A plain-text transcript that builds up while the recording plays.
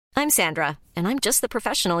I'm Sandra, and I'm just the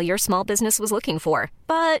professional your small business was looking for.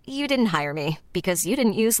 But you didn't hire me because you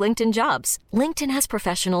didn't use LinkedIn Jobs. LinkedIn has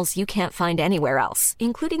professionals you can't find anywhere else,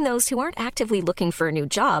 including those who aren't actively looking for a new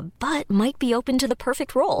job, but might be open to the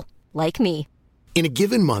perfect role, like me. In a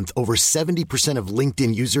given month, over 70% of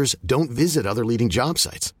LinkedIn users don't visit other leading job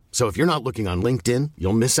sites. So if you're not looking on LinkedIn,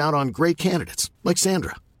 you'll miss out on great candidates like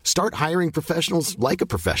Sandra. Start hiring professionals like a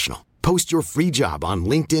professional. Post your free job on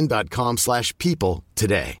linkedin.com/people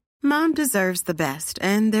today. Mom deserves the best,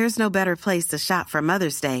 and there's no better place to shop for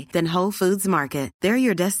Mother's Day than Whole Foods Market. They're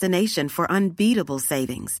your destination for unbeatable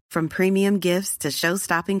savings, from premium gifts to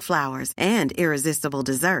show-stopping flowers and irresistible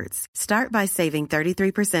desserts. Start by saving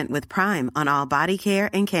 33% with Prime on all body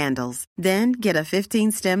care and candles. Then get a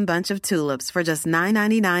 15-stem bunch of tulips for just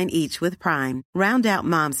 $9.99 each with Prime. Round out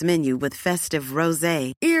Mom's menu with festive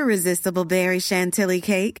rosé, irresistible berry chantilly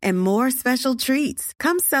cake, and more special treats.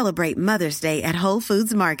 Come celebrate Mother's Day at Whole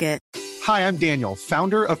Foods Market. Hi, I'm Daniel,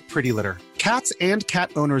 founder of Pretty Litter. Cats and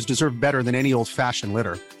cat owners deserve better than any old-fashioned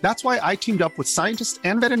litter. That's why I teamed up with scientists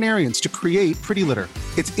and veterinarians to create Pretty Litter.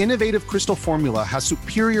 Its innovative crystal formula has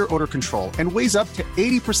superior odor control and weighs up to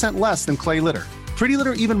 80% less than clay litter. Pretty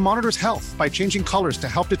Litter even monitors health by changing colors to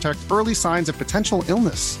help detect early signs of potential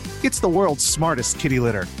illness. It's the world's smartest kitty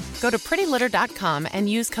litter. Go to prettylitter.com and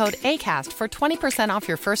use code ACAST for 20% off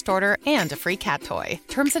your first order and a free cat toy.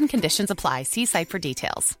 Terms and conditions apply. See site for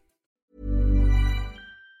details.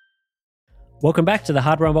 Welcome back to the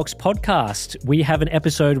Hardware Unboxed podcast. We have an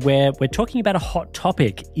episode where we're talking about a hot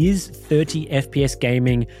topic. Is 30 FPS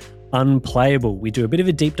gaming unplayable? We do a bit of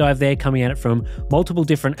a deep dive there, coming at it from multiple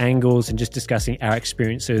different angles and just discussing our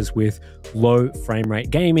experiences with low frame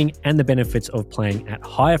rate gaming and the benefits of playing at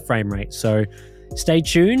higher frame rate. So stay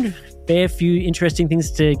tuned. Fair few interesting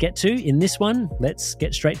things to get to in this one. Let's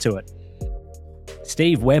get straight to it.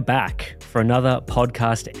 Steve, we're back for another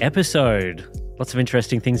podcast episode. Lots of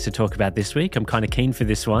interesting things to talk about this week. I'm kind of keen for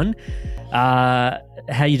this one. How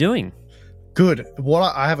are you doing? Good.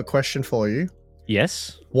 I have a question for you.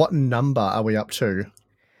 Yes. What number are we up to?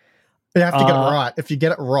 You have to get it right. If you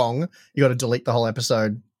get it wrong, you got to delete the whole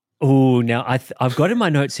episode. Oh, now I've got in my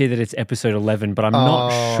notes here that it's episode 11, but I'm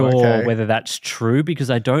not sure whether that's true because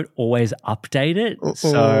I don't always update it.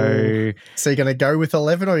 So you're going to go with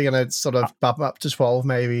 11 or you're going to sort of bump up to 12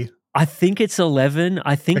 maybe? I think it's 11.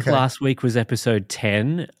 I think last week was episode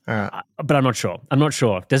 10, but I'm not sure.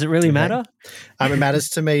 Does it really matter? It matters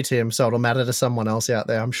to me, Tim, so it'll matter to someone else out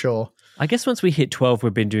there, I'm sure. I guess once we hit 12,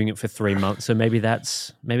 we've been doing it for 3 months, so maybe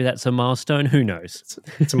that's a milestone. Who knows?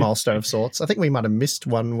 It's a milestone of sorts. I think we might have missed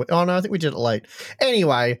one. Oh, no, I think we did it late.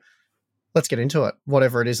 Anyway, let's get into it,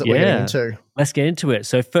 whatever it is that we're getting into. Let's get into it.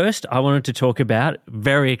 So first, I wanted to talk about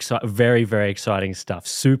very, very exciting stuff.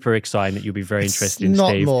 Super exciting that you'll be very interested in,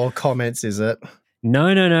 Steve. Not more comments, is it? No.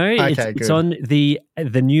 Okay, it's on the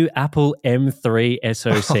new Apple M3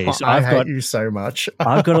 SoC. So I hate you so much.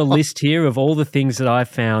 I've got a list here of all the things that I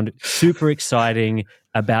found super exciting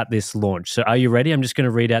about this launch. So are you ready? I'm just going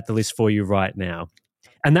to read out the list for you right now.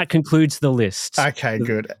 And that concludes the list. Okay,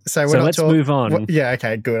 good. So let's move on. Yeah,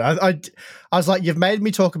 okay, good. I was like, you've made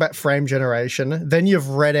me talk about frame generation. Then you've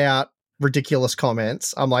read out ridiculous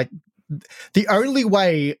comments. I'm like, the only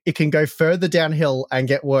way it can go further downhill and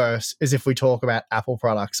get worse is if we talk about Apple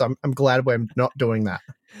products. I'm glad we're not doing that.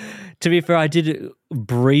 To be fair, I did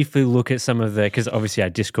briefly look at some of because obviously our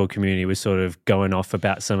Discord community was sort of going off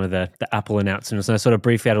about some of the Apple announcements, and I sort of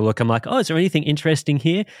briefly had a look. I'm like, is there anything interesting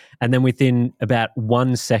here? And then within about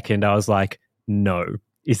 1 second, I was like, no,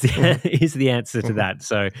 is the answer to that.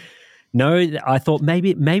 So no, I thought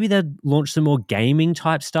maybe they'd launch some more gaming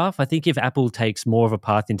type stuff. I think if Apple takes more of a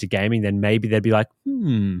path into gaming, then maybe they'd be like,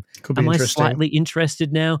 am I slightly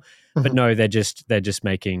interested now? But no, they're just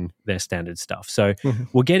making their standard stuff. So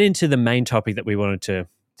we'll get into the main topic that we wanted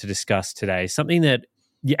to discuss today. Something that,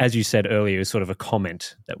 as you said earlier, is sort of a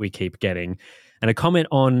comment that we keep getting, and a comment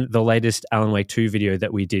on the latest Alan Wake 2 video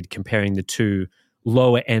that we did comparing the two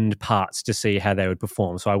lower end parts to see how they would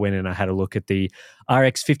perform. So I went and I had a look at the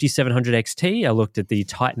RX 5700 XT, I looked at the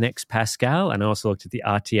Titan X Pascal, and I also looked at the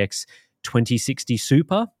RTX 2060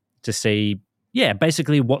 Super to see,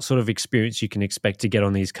 basically what sort of experience you can expect to get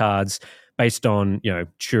on these cards based on,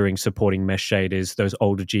 Turing supporting mesh shaders, those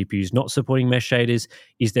older GPUs not supporting mesh shaders.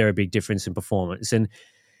 Is there a big difference in performance? And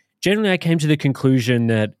generally I came to the conclusion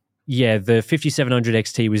that, the 5700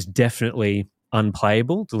 XT was definitely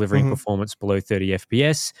unplayable, delivering performance below 30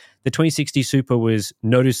 FPS. The 2060 Super was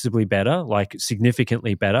noticeably better, like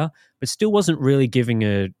significantly better, but still wasn't really giving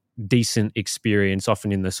a decent experience,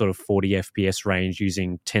 often in the sort of 40 FPS range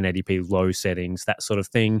using 1080p low settings, that sort of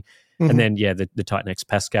thing. And then, the Titan X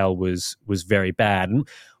Pascal was very bad. And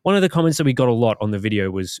one of the comments that we got a lot on the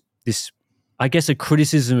video was this, I guess, a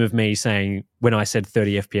criticism of me saying when I said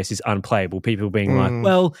 30 FPS is unplayable, people being like,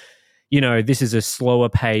 well, this is a slower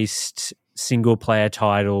paced single player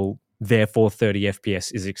title, therefore 30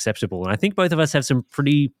 FPS is acceptable. And I think both of us have some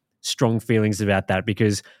pretty strong feelings about that,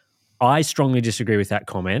 because I strongly disagree with that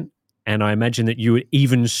comment. And I imagine that you would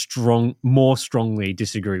even more strongly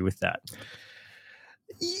disagree with that.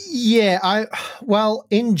 Yeah,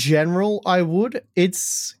 in general, I would. It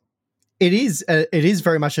is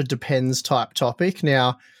very much a depends type topic.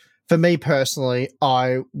 Now, for me personally,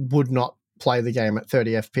 I would not play the game at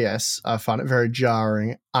 30 FPS. I find it very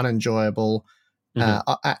jarring, unenjoyable, and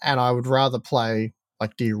I would rather play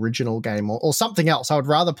like the original game or something else. I would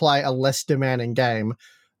rather play a less demanding game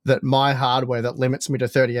that my hardware that limits me to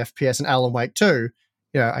 30 FPS and Alan Wake 2,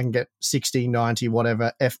 I can get 60, 90,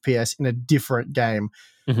 whatever FPS in a different game.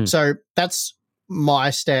 So that's my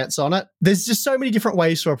stance on it. There's just so many different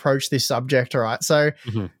ways to approach this subject, all right? So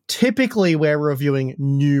typically we're reviewing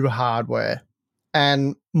new hardware,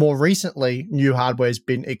 and more recently, new hardware has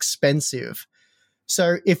been expensive.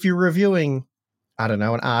 So if you're reviewing, I don't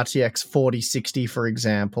know, an RTX 4060, for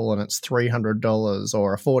example, and it's $300,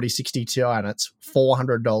 or a 4060 Ti and it's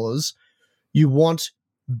 $400, you want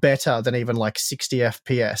better than even like 60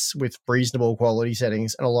 FPS with reasonable quality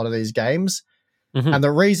settings in a lot of these games. And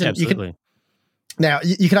the reason Absolutely.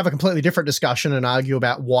 you can have a completely different discussion and argue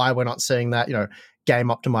about why we're not seeing that, game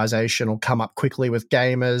optimization will come up quickly with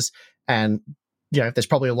gamers. And, there's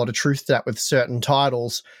probably a lot of truth to that with certain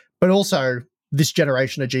titles, but also this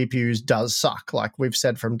generation of GPUs does suck. Like we've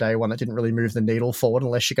said from day one, it didn't really move the needle forward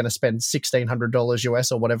unless you're going to spend $1,600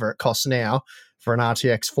 US or whatever it costs now for an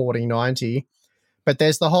RTX 4090. But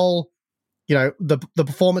there's the whole, the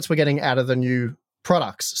performance we're getting out of the new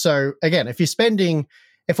products. So again, if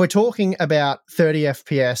we're talking about 30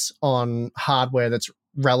 FPS on hardware that's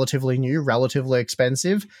relatively new, relatively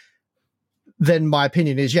expensive, then my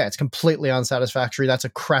opinion is, it's completely unsatisfactory. That's a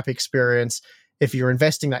crap experience. If you're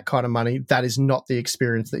investing that kind of money, that is not the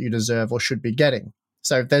experience that you deserve or should be getting.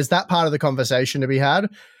 So there's that part of the conversation to be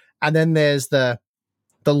had. And then there's the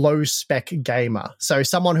low spec gamer. So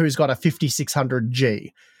someone who's got a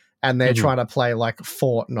 5600G and they're trying to play like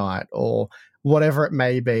Fortnite or whatever it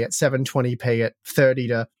may be at 720p at 30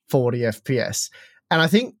 to 40 FPS. And I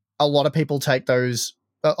think a lot of people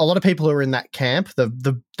a lot of people who are in that camp,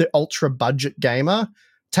 the ultra budget gamer,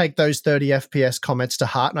 take those 30 FPS comments to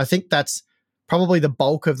heart. And I think that's probably the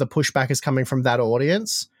bulk of the pushback is coming from that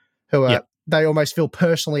audience who are, they almost feel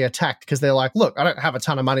personally attacked because they're like, look, I don't have a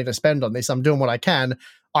ton of money to spend on this. I'm doing what I can.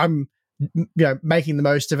 I'm, making the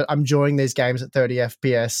most of it. I'm enjoying these games at 30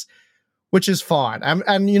 FPS, which is fine.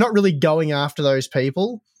 And you're not really going after those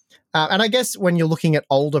people. And I guess when you're looking at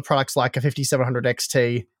older products like a 5700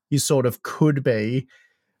 XT, you sort of could be.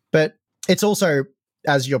 But it's also,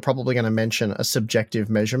 as you're probably going to mention, a subjective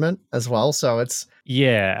measurement as well. So it's...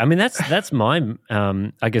 Yeah, I mean, that's my,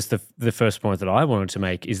 I guess the first point that I wanted to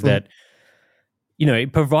make is that,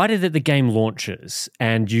 provided that the game launches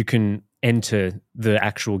and you can enter the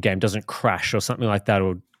actual game, doesn't crash or something like that,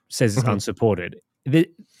 or says it's unsupported,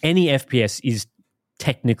 any FPS is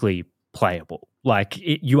technically playable. Like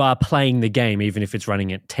you are playing the game even if it's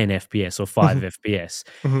running at 10 FPS or 5 FPS.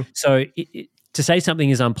 So to say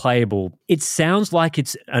something is unplayable, it sounds like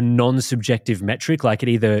it's a non-subjective metric, like it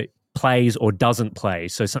either plays or doesn't play.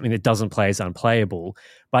 So something that doesn't play is unplayable.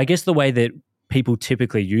 But I guess the way that people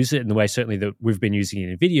typically use it, and the way certainly that we've been using it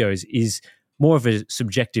in videos, is more of a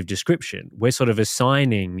subjective description. We're sort of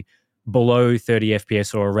assigning below 30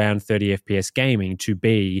 FPS or around 30 FPS gaming to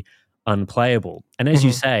be unplayable. And as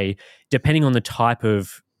you say, depending on the type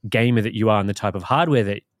of gamer that you are and the type of hardware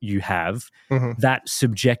that you have, that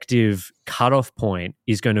subjective cutoff point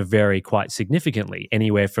is going to vary quite significantly,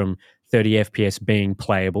 anywhere from 30 FPS being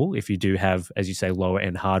playable if you do have, as you say, lower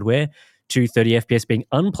end hardware, to 30 FPS being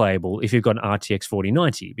unplayable if you've got an RTX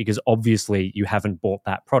 4090, because obviously you haven't bought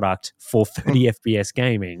that product for 30 FPS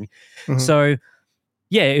gaming. So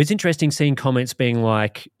yeah, it was interesting seeing comments being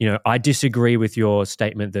like, I disagree with your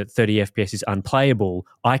statement that 30 FPS is unplayable.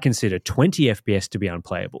 I consider 20 FPS to be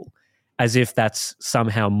unplayable, as if that's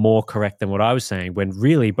somehow more correct than what I was saying, when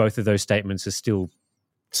really both of those statements are still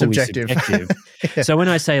subjective. So when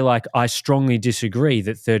I say like I strongly disagree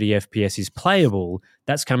that 30 FPS is playable,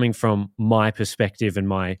 that's coming from my perspective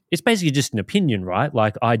and it's basically just an opinion, right?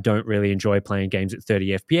 Like I don't really enjoy playing games at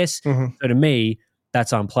 30 FPS. So to me,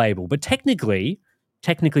 that's unplayable. But technically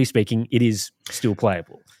speaking, it is still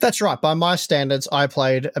playable. That's right. By my standards, I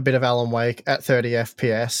played a bit of Alan Wake at 30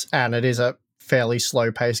 FPS, and it is a fairly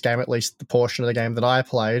slow-paced game, at least the portion of the game that I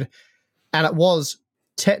played. And it was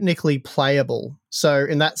technically playable. So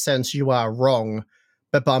in that sense, you are wrong.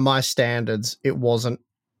 But by my standards, it wasn't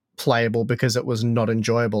playable because it was not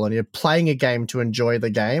enjoyable. And you're playing a game to enjoy the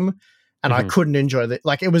game. And I couldn't enjoy it.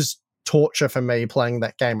 Like, it was torture for me playing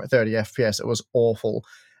that game at 30 FPS. It was awful.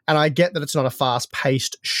 And I get that it's not a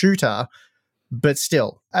fast-paced shooter, but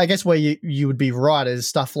still, I guess where you would be right is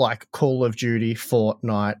stuff like Call of Duty,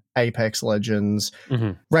 Fortnite, Apex Legends,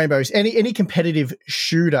 Rainbows, any competitive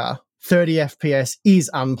shooter, 30 FPS is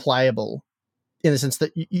unplayable in the sense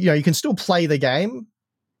that, you can still play the game,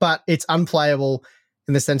 but it's unplayable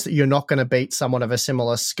in the sense that you're not going to beat someone of a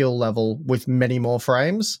similar skill level with many more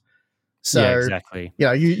frames. So, yeah, exactly.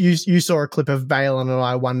 You saw a clip of Balin and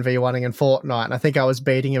I 1v1ing in Fortnite, and I think I was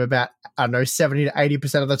beating him about, 70 to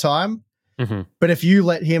 80% of the time. But if you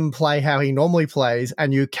let him play how he normally plays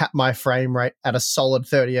and you cap my frame rate at a solid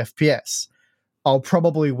 30 FPS, I'll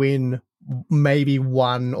probably win maybe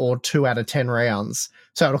 1 or 2 out of 10 rounds.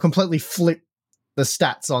 So it'll completely flip the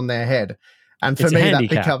stats on their head. And for me, that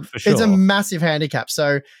becomes it's a massive handicap.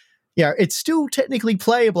 So, it's still technically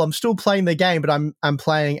playable. I'm still playing the game, but I'm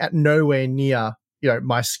playing at nowhere near,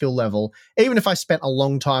 my skill level. Even if I spent a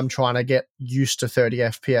long time trying to get used to 30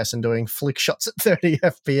 FPS and doing flick shots at 30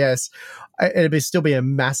 FPS, it'd still be a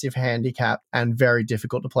massive handicap and very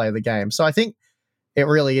difficult to play the game. So I think it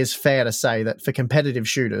really is fair to say that for competitive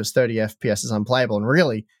shooters, 30 FPS is unplayable, and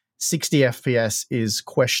really 60 FPS is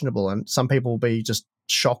questionable. And some people will be just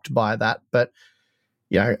shocked by that. But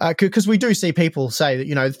because we do see people say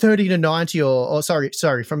that, 30 to 90 or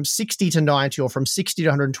from 60 to 90 or from 60 to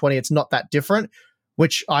 120, it's not that different,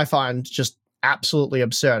 which I find just absolutely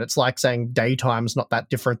absurd. It's like saying daytime's not that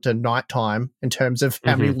different to nighttime in terms of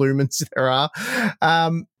how many lumens there are.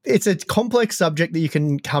 It's a complex subject that you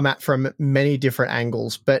can come at from many different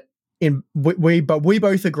angles, but we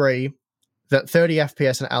both agree that 30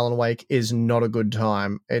 FPS in Alan Wake is not a good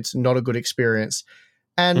time. It's not a good experience.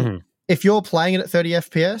 And if you're playing it at 30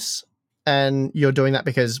 FPS and you're doing that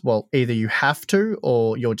because, well, either you have to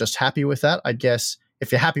or you're just happy with that, I guess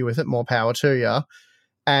if you're happy with it, more power to you.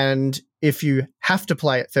 And if you have to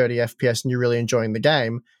play at 30 FPS and you're really enjoying the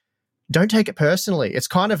game, don't take it personally. It's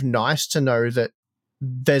kind of nice to know that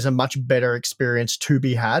there's a much better experience to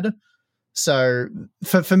be had. So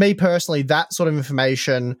for me personally, that sort of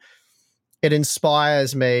information, it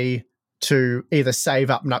inspires me to either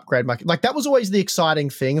save up and upgrade my... Like, that was always the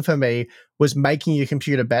exciting thing for me, was making your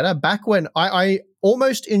computer better. Back when I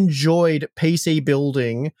almost enjoyed PC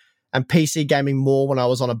building and PC gaming more when I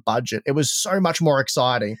was on a budget. It was so much more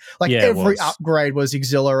exciting. Like, every upgrade was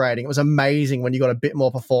exhilarating. It was amazing when you got a bit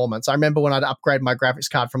more performance. I remember when I'd upgrade my graphics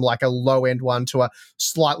card from like a low-end one to a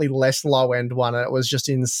slightly less low-end one, and it was just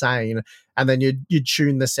insane. And then you'd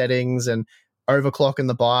tune the settings and overclock in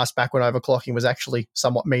the BIOS back when overclocking was actually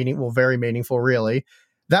somewhat very meaningful, really.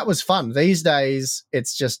 That was fun. These days,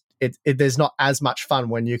 it's just, there's not as much fun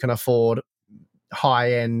when you can afford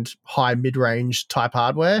high-end, high mid-range type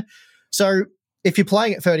hardware. So if you're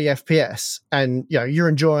playing at 30 FPS and you're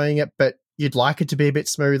enjoying it, but you'd like it to be a bit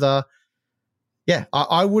smoother,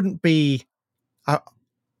 I wouldn't be...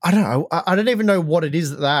 I don't know. I don't even know what it is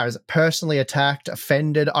that they are. Is it personally attacked,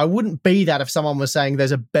 offended? I wouldn't be that if someone was saying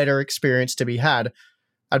there's a better experience to be had.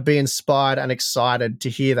 I'd be inspired and excited to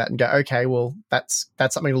hear that and go, okay, well, that's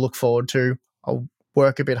something to look forward to. I'll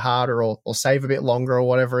work a bit harder or save a bit longer or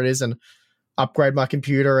whatever it is and upgrade my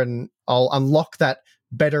computer and I'll unlock that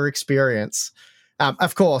better experience.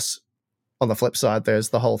 Of course, on the flip side, there's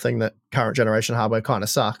the whole thing that current generation hardware kind of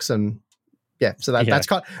sucks, and so that's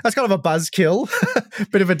kind of a buzzkill,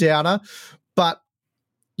 bit of a downer. But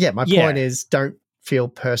my point is, don't feel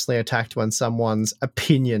personally attacked when someone's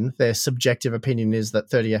opinion, their subjective opinion, is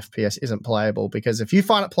that 30 FPS isn't playable. Because if you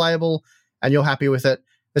find it playable and you're happy with it,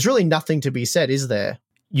 there's really nothing to be said, is there?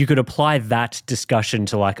 You could apply that discussion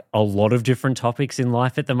to like a lot of different topics in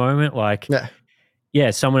life at the moment. Like,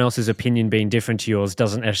 someone else's opinion being different to yours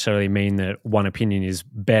doesn't necessarily mean that one opinion is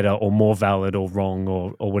better or more valid or wrong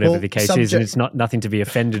or whatever the case is, and it's nothing to be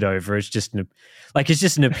offended over. It's just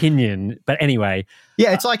an opinion. But anyway,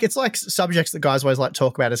 it's like subjects that guys always like to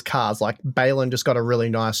talk about as cars. Like Balin just got a really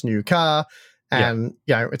nice new car, and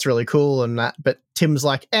it's really cool and that. But Tim's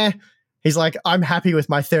like, He's like, I'm happy with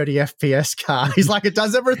my 30 FPS car. He's like, it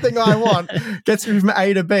does everything I want, gets me from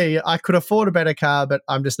A to B. I could afford a better car, but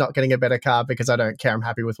I'm just not getting a better car because I don't care. I'm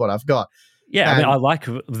happy with what I've got. Yeah, I mean, I like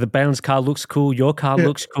the Balin's car looks cool. Your car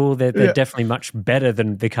looks cool. They're definitely much better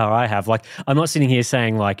than the car I have. Like, I'm not sitting here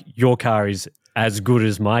saying like your car is as good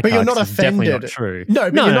as my car. But you're not offended. Definitely not true.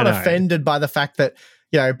 No, but you're not offended by the fact that,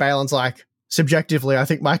 Balin's like subjectively, I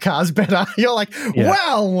think my car's better. You're like,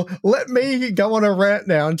 wow, let me go on a rant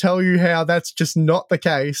now and tell you how that's just not the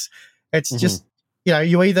case. It's just,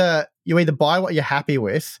 you either buy what you're happy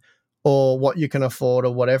with or what you can afford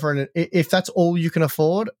or whatever. And if that's all you can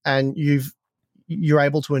afford and you're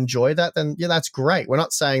able to enjoy that, then that's great. We're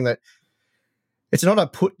not saying that it's not a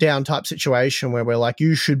put down type situation where we're like,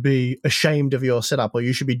 you should be ashamed of your setup or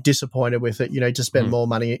you should be disappointed with it, to spend more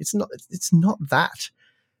money. It's not that.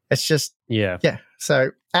 It's just,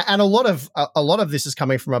 So, and a lot of this is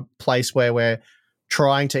coming from a place where we're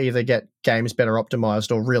trying to either get games better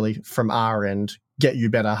optimized or really from our end, get you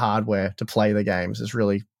better hardware to play the games is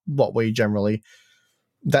really what we generally,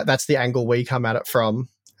 that's the angle we come at it from.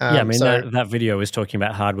 That video was talking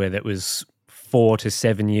about hardware that was 4 to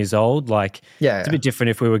 7 years old. Like, it's a bit different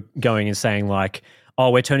if we were going and saying like, oh,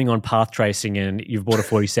 we're turning on path tracing and you've bought a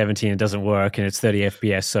 4070 and it doesn't work and it's 30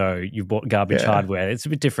 FPS, so you've bought garbage hardware. It's a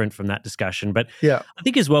bit different from that discussion. But I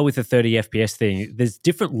think as well with the 30 FPS thing, there's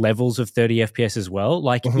different levels of 30 FPS as well.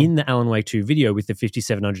 Like in the Alan Wake 2 video with the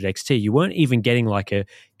 5700 XT, you weren't even getting like a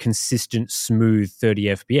consistent, smooth 30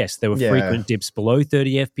 FPS. There were frequent dips below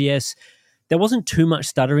 30 FPS. There wasn't too much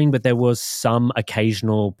stuttering, but there was some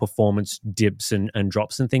occasional performance dips and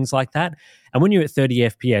drops and things like that. And when you're at 30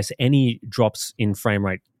 FPS, any drops in frame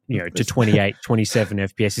rate, to 28, 27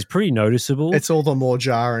 FPS is pretty noticeable. It's all the more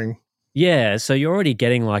jarring. Yeah, so you're already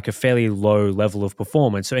getting like a fairly low level of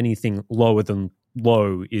performance. So anything lower than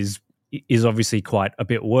low is obviously quite a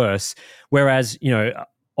bit worse. Whereas,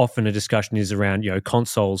 often a discussion is around,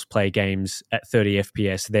 consoles play games at 30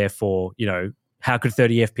 FPS, therefore, how could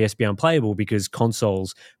 30 FPS be unplayable? Because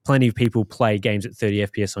plenty of people play games at 30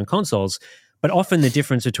 FPS on consoles. But often the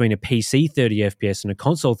difference between a PC 30 FPS and a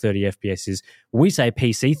console 30 FPS is when we say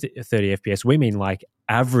PC 30 FPS, we mean like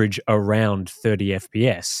average around 30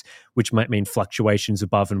 FPS, which might mean fluctuations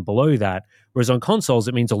above and below that. Whereas on consoles,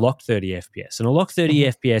 it means a locked 30 FPS. And a locked 30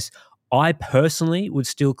 FPS, I personally would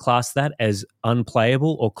still class that as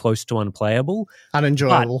unplayable or close to unplayable.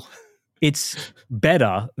 Unenjoyable. It's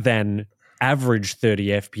better than average 30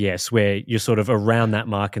 FPS where you're sort of around that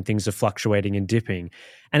mark and things are fluctuating and dipping.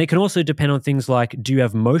 And it can also depend on things like, do you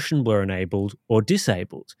have motion blur enabled or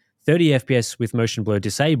disabled? 30 FPS with motion blur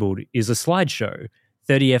disabled is a slideshow.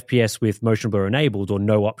 30 FPS with motion blur enabled or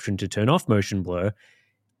no option to turn off motion blur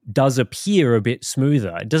does appear a bit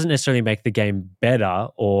smoother. It doesn't necessarily make the game better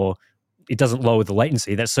or it doesn't lower the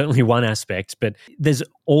latency. That's certainly one aspect, but there's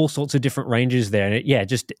all sorts of different ranges there. And it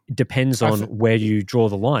just depends on where you draw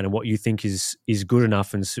the line and what you think is good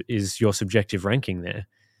enough and is your subjective ranking there.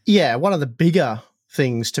 Yeah, one of the bigger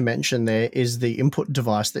things to mention there is the input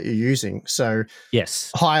device that you're using. So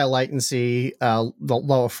higher latency,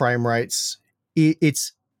 lower frame rates,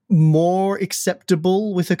 it's more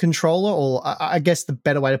acceptable with a controller, or I guess the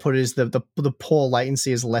better way to put it is the poor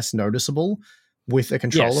latency is less noticeable with a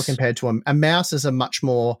controller compared to a mouse is a much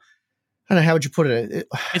more, I don't know, how would you put it?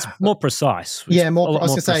 It's more precise.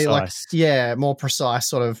 More precise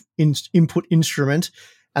sort of input instrument,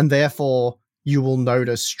 and therefore you will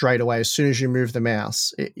notice straight away as soon as you move the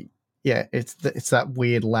mouse. It's that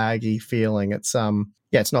weird laggy feeling. It's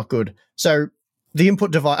it's not good. So the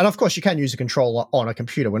input device, and of course you can use a controller on a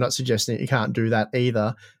computer. We're not suggesting that you can't do that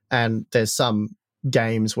either. And there's some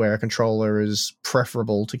games where a controller is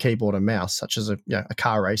preferable to keyboard and mouse, such as a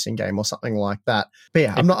car racing game or something like that.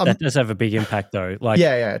 But that does have a big impact though. Like,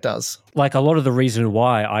 it does. Like a lot of the reason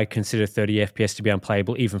why I consider 30 FPS to be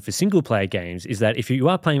unplayable, even for single player games, is that if you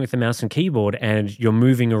are playing with a mouse and keyboard and you're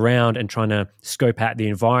moving around and trying to scope out the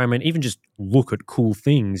environment, even just look at cool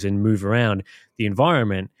things and move around the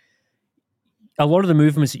environment, a lot of the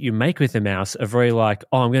movements that you make with the mouse are very like,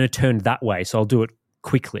 oh, I'm going to turn that way, so I'll do it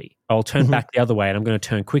quickly. I'll turn back the other way and I'm going to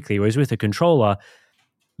turn quickly. Whereas with a controller,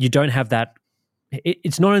 you don't have that.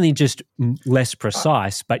 It's not only just less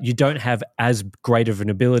precise, but you don't have as great of an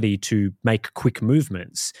ability to make quick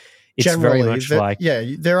movements. It's generally, very much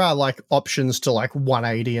there are like options to like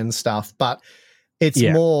 180 and stuff, but it's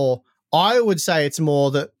more, I would say it's more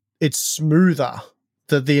that it's smoother,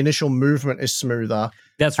 that the initial movement is smoother.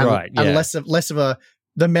 That's right. And less of a,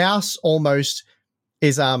 the mouse almost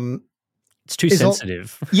is, it's too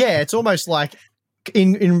sensitive. It's almost like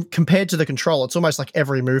in compared to the control, it's almost like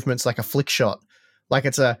every movement's like a flick shot. Like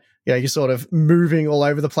it's you're sort of moving all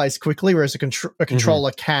over the place quickly, whereas a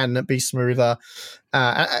controller can be smoother.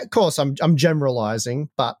 Of course, I'm generalizing,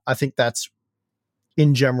 but I think that's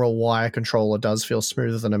in general why a controller does feel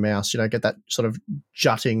smoother than a mouse. You don't get that sort of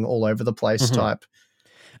jutting all over the place type.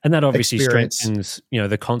 And that obviously experience. strengthens,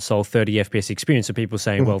 the console 30 FPS experience. So people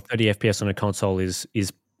saying, well, 30 FPS on a console is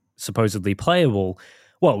supposedly playable.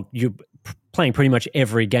 Well, you playing pretty much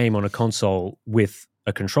every game on a console with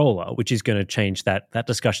a controller, which is going to change that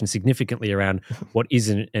discussion significantly around what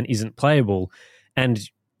isn't and isn't playable. And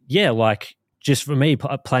yeah, like just for me,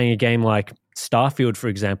 playing a game like Starfield, for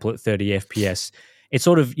example, at 30 FPS, it's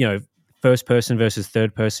sort of, first person versus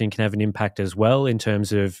third person can have an impact as well in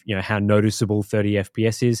terms of, how noticeable 30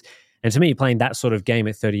 FPS is. And to me, playing that sort of game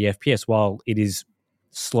at 30 FPS, while it is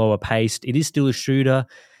slower paced, it is still a shooter.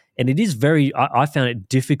 And it is I found it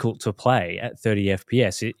difficult to play at 30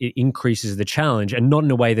 FPS. It increases the challenge, and not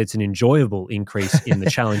in a way that's an enjoyable increase in the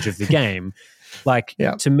challenge of the game. Like,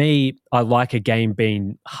 to me, I like a game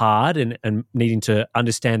being hard and needing to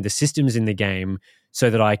understand the systems in the game so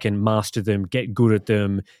that I can master them, get good at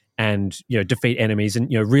them, and, defeat enemies,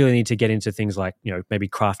 and, really need to get into things like, maybe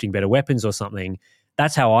crafting better weapons or something.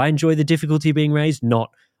 That's how I enjoy the difficulty being raised,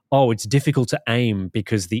 not, it's difficult to aim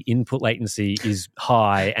because the input latency is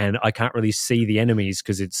high and I can't really see the enemies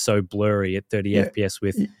because it's so blurry at 30 FPS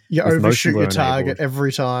with you with overshoot your enabled. target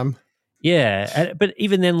every time. Yeah, but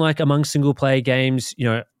even then, like among single-player games,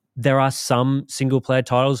 there are some single-player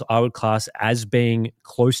titles I would class as being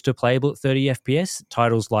close to playable at 30 FPS.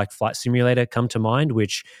 Titles like Flight Simulator come to mind,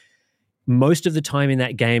 which most of the time in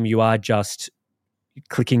that game you are just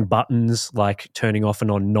clicking buttons, like turning off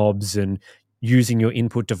and on knobs and using your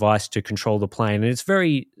input device to control the plane. And it's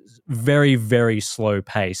very, very, very slow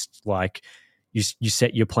paced. Like you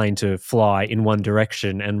set your plane to fly in one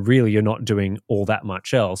direction and really you're not doing all that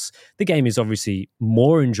much else. The game is obviously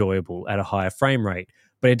more enjoyable at a higher frame rate,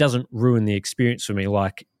 but it doesn't ruin the experience for me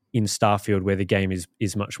like in Starfield where the game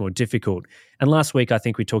is much more difficult. And last week, I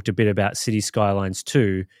think we talked a bit about City Skylines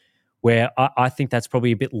 2, where I think that's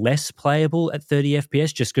probably a bit less playable at 30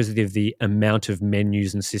 FPS just because of the amount of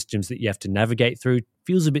menus and systems that you have to navigate through.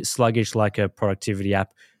 Feels a bit sluggish, like a productivity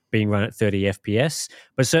app being run at 30 FPS.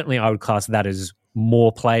 But certainly I would class that as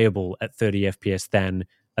more playable at 30 FPS than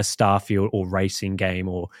a Starfield or racing game,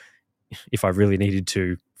 or if I really needed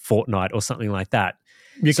to, Fortnite or something like that.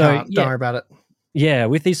 You can't. Don't worry about it. Yeah,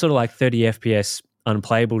 with these sort of like 30 FPS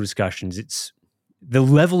unplayable discussions, it's the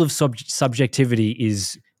level of subjectivity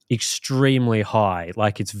is extremely high.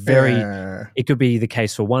 Like it's it could be the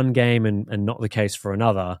case for one game and not the case for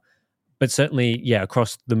another. But certainly,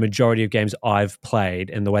 across the majority of games I've played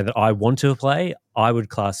and the way that I want to play, I would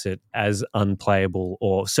class it as unplayable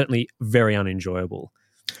or certainly very unenjoyable.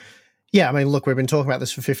 Yeah, I mean, look, we've been talking about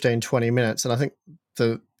this for 15, 20 minutes, and I think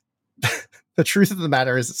the truth of the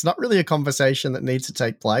matter is it's not really a conversation that needs to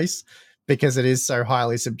take place because it is so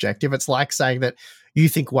highly subjective. It's like saying that you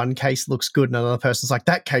think one case looks good and another person's like,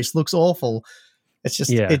 that case looks awful. It's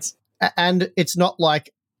just, it's not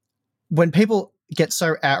like when people get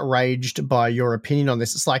so outraged by your opinion on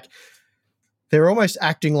this, it's like they're almost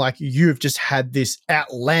acting like you've just had this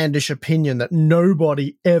outlandish opinion that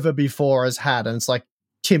nobody ever before has had. And it's like,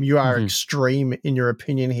 Tim, you are extreme in your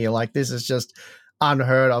opinion here. Like, this is just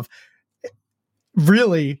unheard of.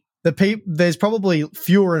 Really, there's probably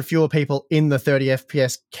fewer and fewer people in the 30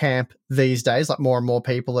 FPS camp these days. Like, more and more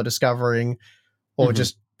people are discovering or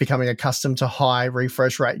just becoming accustomed to high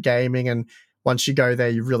refresh rate gaming. And once you go there,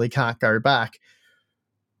 you really can't go back.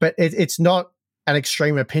 But it's not an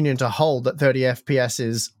extreme opinion to hold that 30 FPS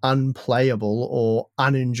is unplayable or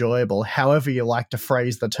unenjoyable, however you like to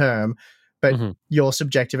phrase the term. But your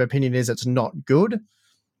subjective opinion is it's not good.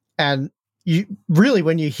 And you really,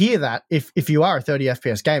 when you hear that, if you are a 30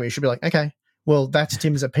 FPS gamer, you should be like, okay, well, that's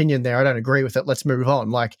Tim's opinion there. I don't agree with it. Let's move on.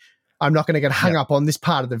 Like, I'm not going to get hung up on this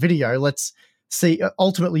part of the video. Let's see.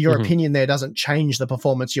 Ultimately, your opinion there doesn't change the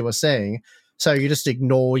performance you were seeing. So you just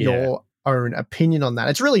ignore your own opinion on that.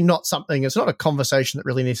 It's really not something, it's not a conversation that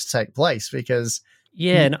really needs to take place because...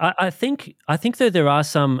 Yeah, and I think that there are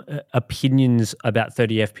some opinions about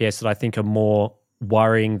 30 FPS that I think are more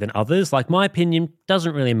worrying than others. Like, my opinion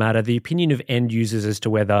doesn't really matter. The opinion of end users as to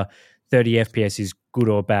whether 30 FPS is good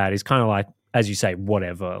or bad is kind of like, as you say,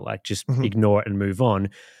 whatever, like just ignore it and move on.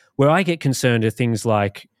 Where I get concerned are things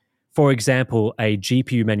like, for example, a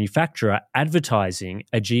GPU manufacturer advertising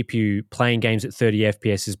a GPU playing games at 30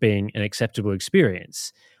 FPS as being an acceptable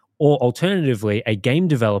experience. Or alternatively, a game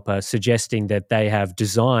developer suggesting that they have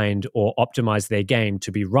designed or optimized their game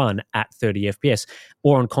to be run at 30 FPS.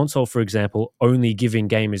 Or on console, for example, only giving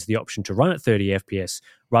gamers the option to run at 30 FPS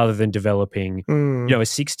rather than developing a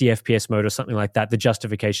 60 FPS mode or something like that. The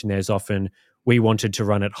justification there is often, we wanted to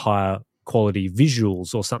run at higher quality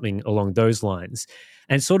visuals or something along those lines.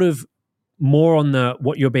 And sort of more on the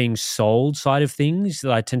what you're being sold side of things,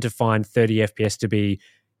 that I tend to find 30 FPS to be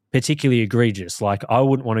particularly egregious. Like, I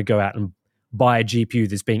wouldn't want to go out and buy a GPU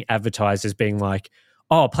that's being advertised as being like,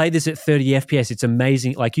 oh, play this at 30 FPS. It's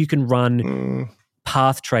amazing. Like, you can run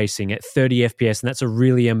path tracing at 30 FPS, and that's a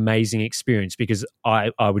really amazing experience, because I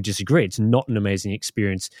would disagree. It's not an amazing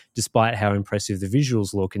experience despite how impressive the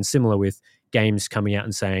visuals look. And similar with games coming out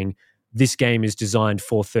and saying, this game is designed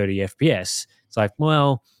for 30 FPS. It's like,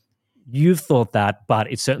 well, you've thought that, but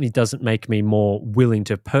it certainly doesn't make me more willing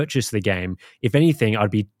to purchase the game. If anything, I'd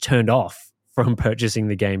be turned off from purchasing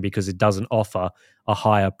the game because it doesn't offer a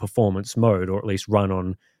higher performance mode, or at least run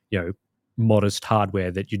on, modest hardware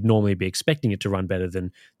that you'd normally be expecting it to run better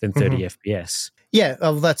than 30 FPS. Yeah,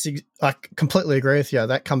 I completely agree with you.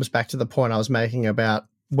 That comes back to the point I was making about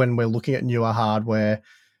when we're looking at newer hardware,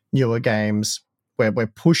 newer games, where we're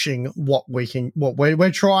pushing what we're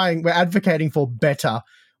advocating for better,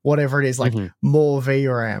 whatever it is, like more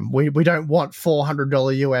VRAM. We don't want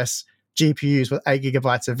 $400 US GPUs with 8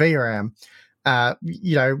 gigabytes of VRAM.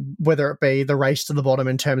 Whether it be the race to the bottom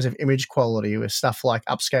in terms of image quality with stuff like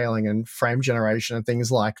upscaling and frame generation and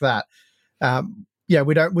things like that.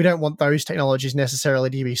 We don't want those technologies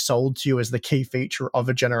necessarily to be sold to you as the key feature of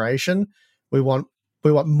a generation. We want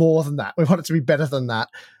more than that. We want it to be better than that.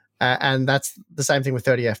 And that's the same thing with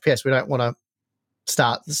 30 FPS. We don't want to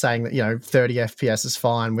start saying that, 30 FPS is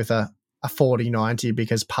fine with a 4090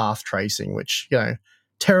 because path tracing, which,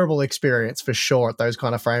 terrible experience for sure at those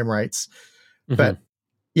kind of frame rates. But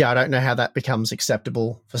I don't know how that becomes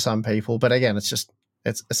acceptable for some people. But again, it's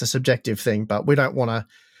a subjective thing. But we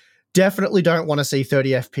definitely don't want to see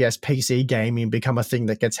 30 FPS PC gaming become a thing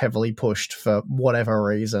that gets heavily pushed for whatever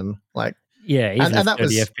reason. Like, yeah, even if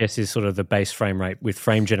 30 FPS is sort of the base frame rate with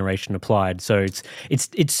frame generation applied. So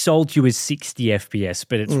it's sold to you as 60 FPS,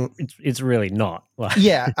 but it's really not.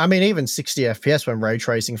 Yeah, I mean, even 60 FPS when ray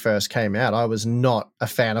tracing first came out, I was not a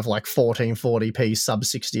fan of like 1440p sub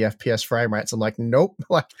 60 FPS frame rates. I'm like, nope.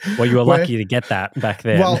 Well, you were lucky to get that back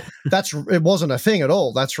then. Well, it wasn't a thing at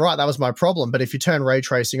all. That's right. That was my problem. But if you turn ray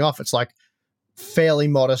tracing off, it's like fairly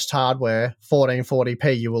modest hardware,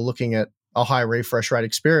 1440p, you were looking at a high refresh rate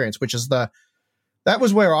experience, which is that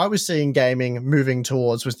was where I was seeing gaming moving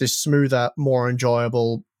towards, was this smoother, more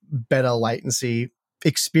enjoyable, better latency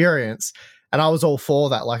experience. And I was all for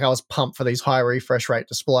that. Like, I was pumped for these high refresh rate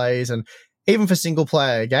displays, and even for single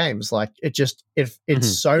player games, like it's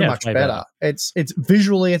so much better. It's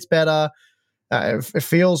visually, it's better. It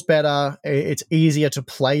feels better. It's easier to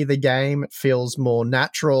play the game. It feels more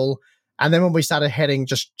natural. And then when we started heading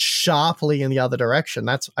just sharply in the other direction,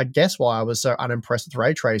 that's, I guess, why I was so unimpressed with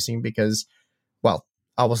ray tracing, because, well,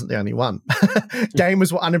 I wasn't the only one.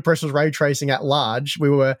 Gamers were unimpressed with ray tracing at large.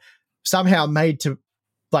 We were somehow made to,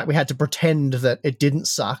 like, we had to pretend that it didn't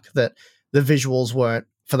suck, that the visuals weren't,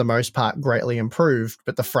 for the most part, greatly improved,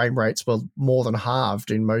 but the frame rates were more than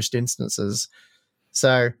halved in most instances.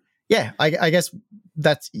 So, yeah, I guess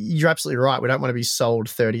you're absolutely right. We don't want to be sold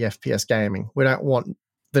 30 FPS gaming. We don't want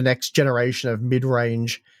the next generation of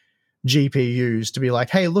mid-range GPUs to be like,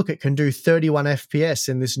 hey, look, it can do 31 FPS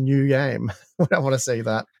in this new game. We don't want to see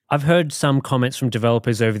that. I've heard some comments from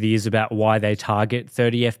developers over the years about why they target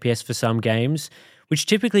 30 FPS for some games, which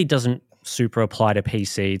typically doesn't super apply to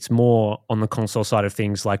PC. It's more on the console side of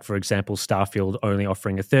things, like, for example, Starfield only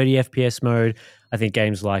offering a 30 FPS mode. I think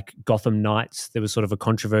games like Gotham Knights, there was sort of a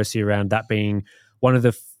controversy around that being one of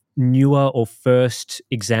the newer or first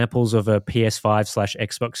examples of a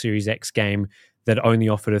PS5/Xbox Series X game that only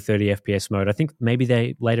offered a 30 FPS mode. I think maybe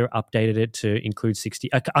they later updated it to include 60.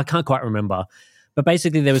 I can't quite remember. But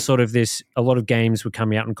basically there was sort of this, a lot of games were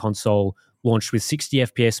coming out on console launched with 60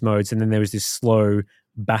 FPS modes, and then there was this slow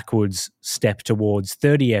backwards step towards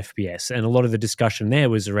 30 FPS. And a lot of the discussion there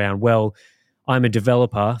was around, well, I'm a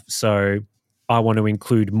developer, so I want to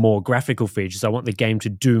include more graphical features. I want the game to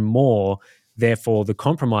do more. Therefore, the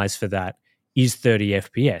compromise for that is 30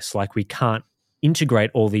 FPS. Like, we can't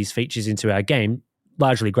integrate all these features into our game,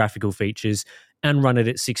 largely graphical features, and run it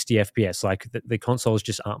at 60 FPS. Like, the consoles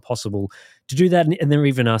just aren't possible to do that. And there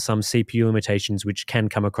even are some CPU limitations which can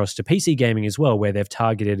come across to PC gaming as well, where they've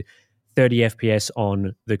targeted 30 FPS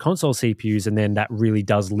on the console CPUs, and then that really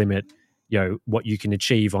does limit, what you can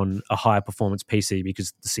achieve on a higher performance PC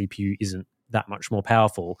because the CPU isn't that much more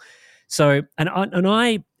powerful. So, and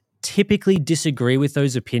I typically disagree with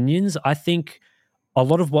those opinions. I think a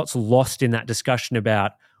lot of what's lost in that discussion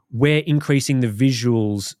about we're increasing the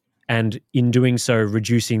visuals and in doing so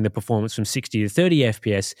reducing the performance from 60 to 30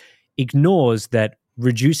 FPS ignores that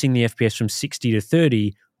reducing the FPS from 60 to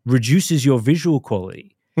 30 reduces your visual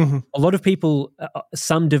quality. Mm-hmm. A lot of people,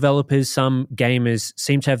 some developers, some gamers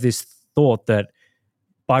seem to have this thought that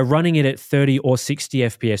by running it at 30 or 60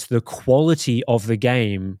 FPS, the quality of the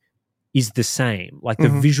game is the same. Like, the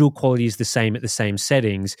visual quality is the same at the same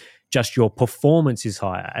settings, just your performance is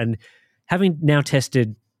higher. And having now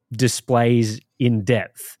tested displays in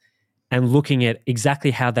depth and looking at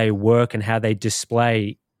exactly how they work and how they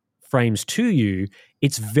display frames to you,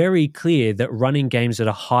 it's very clear that running games at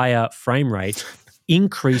a higher frame rate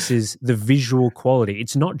increases the visual quality.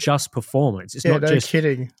 It's not just performance. It's not just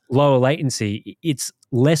kidding. Lower latency. It's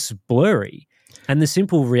less blurry. And the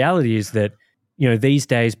simple reality is that, these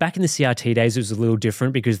days, back in the CRT days, it was a little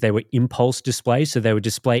different because they were impulse displays. So they would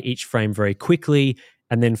display each frame very quickly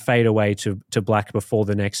and then fade away to black before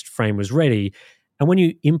the next frame was ready. And when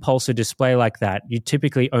you impulse a display like that, you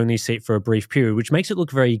typically only see it for a brief period, which makes it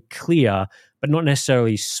look very clear, but not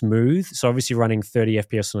necessarily smooth. So obviously running 30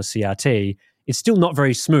 FPS on a CRT, it's still not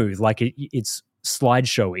very smooth. Like it's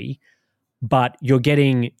slideshowy, but you're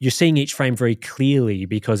seeing each frame very clearly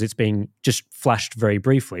because it's being just flashed very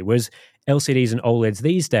briefly. Whereas LCDs and OLEDs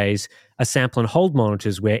these days are sample and hold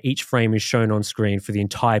monitors where each frame is shown on screen for the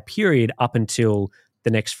entire period up until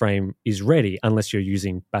the next frame is ready, unless you're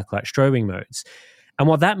using backlight strobing modes. And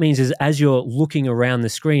what that means is as you're looking around the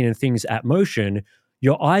screen and things at motion,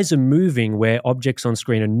 your eyes are moving where objects on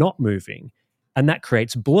screen are not moving. And that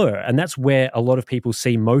creates blur. And that's where a lot of people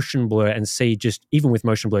see motion blur and see just, even with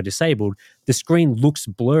motion blur disabled, the screen looks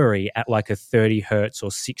blurry at like a 30 hertz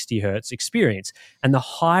or 60 hertz experience. And the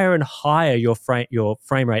higher and higher your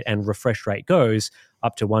frame rate and refresh rate goes,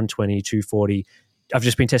 up to 120, 240, I've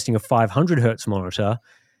just been testing a 500 hertz monitor,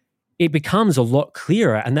 it becomes a lot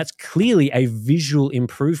clearer. And that's clearly a visual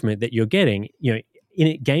improvement that you're getting.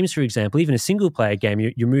 In games, for example, even a single player game,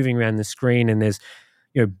 you're moving around the screen and there's,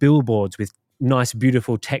 billboards with nice,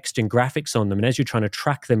 beautiful text and graphics on them. And as you're trying to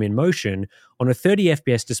track them in motion on a 30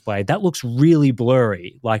 FPS display, that looks really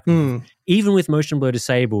blurry. Like even with motion blur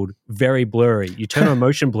disabled, very blurry. You turn on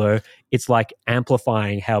motion blur, it's like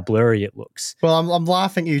amplifying how blurry it looks. Well, I'm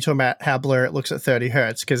laughing at you talking about how blurry it looks at 30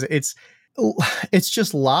 hertz because it's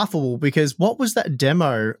just laughable because what was that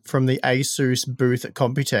demo from the Asus booth at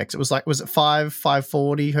Computex? It was like, was it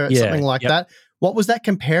 540 hertz, something like that? What was that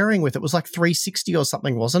comparing with? It was like 360 or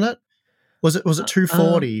something, wasn't it? Was it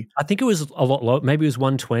 240? I think it was a lot lower. Maybe it was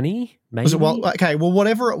 120. Maybe. Was it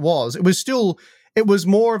whatever it was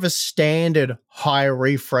more of a standard high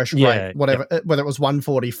refresh rate, whether it was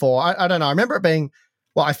 144. I don't know. I remember it being,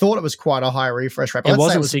 I thought it was quite a high refresh rate. It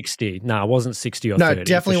wasn't 60. No, it wasn't 60 or 30. No,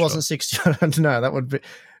 definitely wasn't 60. No, that would be,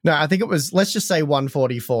 no, I think it was, let's just say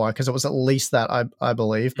 144 because it was at least that, I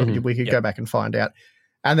believe, but we could go back and find out.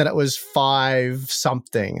 And then it was 5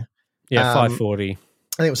 something. Yeah, 540.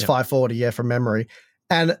 I think it was 540, from memory.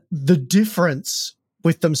 And the difference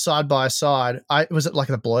with them side by side, was it like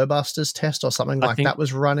the Blowbusters test or something like that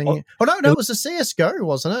was running? It was a CSGO,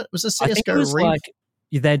 wasn't it? It was a CSGO. I think it was like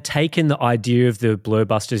they'd taken the idea of the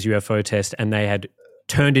Blowbusters UFO test and they had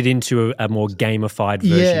turned it into a more gamified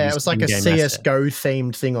version. Yeah, it was like a CSGO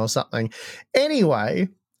themed thing or something. Anyway,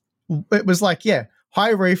 it was like, high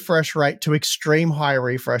refresh rate to extreme high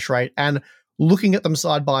refresh rate, and looking at them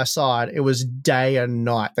side by side, it was day and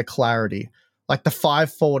night, the clarity. Like the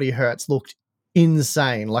 540 hertz looked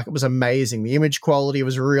insane. Like it was amazing. The image quality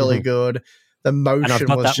was really good. The motion was just...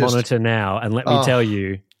 And I've got that monitor now, and let me tell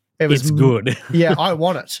you, it's good. Yeah, I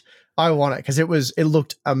want it. Because it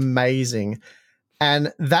looked amazing.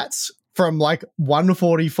 And that's from like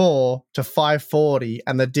 144 to 540,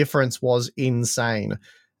 and the difference was insane.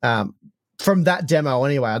 From that demo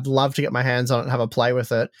anyway, I'd love to get my hands on it and have a play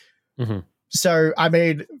with it. Mm-hmm. So, I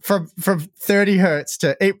mean, from 30 hertz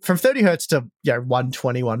to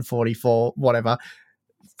 120, 144, whatever,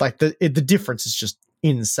 like the difference is just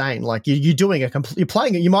insane. Like you're doing you're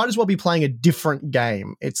playing it. You might as well be playing a different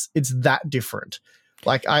game. It's that different.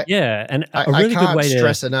 Like I can't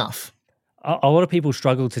stress enough. A lot of people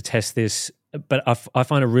struggle to test this, but I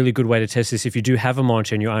find a really good way to test this if you do have a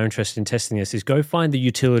monitor and you are interested in testing this is go find the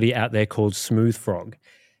utility out there called Smooth Frog.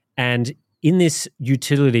 And in this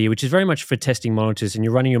utility, which is very much for testing monitors, and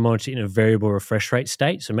you're running your monitor in a variable refresh rate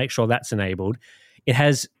state, so make sure that's enabled.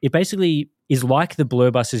 It basically is like the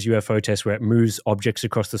Blowbusters UFO test where it moves objects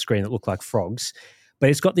across the screen that look like frogs, but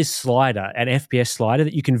it's got this slider, an FPS slider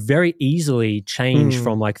that you can very easily change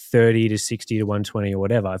from like 30 to 60 to 120 or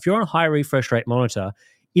whatever. If you're on a high refresh rate monitor,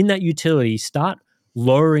 in that utility, start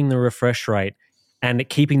lowering the refresh rate and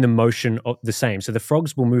keeping the motion the same. So the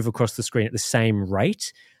frogs will move across the screen at the same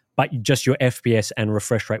rate, but just your FPS and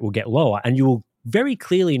refresh rate will get lower. And you will very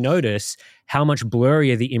clearly notice how much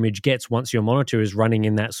blurrier the image gets once your monitor is running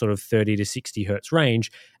in that sort of 30 to 60 hertz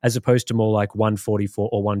range, as opposed to more like 144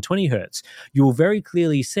 or 120 hertz. You will very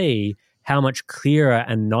clearly see how much clearer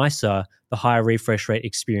and nicer the higher refresh rate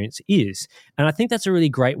experience is. And I think that's a really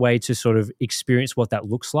great way to sort of experience what that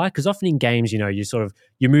looks like. Because often in games, you're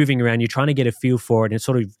moving around, you're trying to get a feel for it, and it's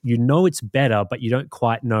sort of, it's better, but you don't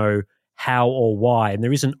quite know how or why. And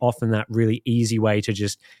there isn't often that really easy way to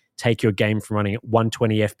just take your game from running at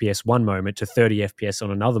 120 FPS one moment to 30 FPS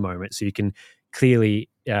on another moment, so you can clearly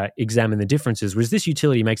examine the differences. Whereas this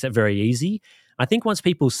utility makes that very easy. I think once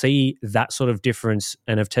people see that sort of difference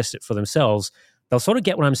and have tested it for themselves, they'll sort of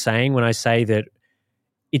get what I'm saying when I say that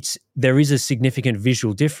there is a significant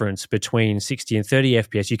visual difference between 60 and 30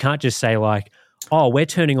 FPS. You can't just say like, oh, we're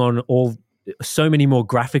turning on so many more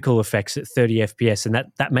graphical effects at 30 FPS, and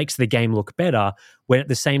that makes the game look better, when at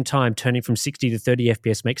the same time turning from 60 to 30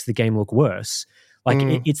 FPS makes the game look worse. Like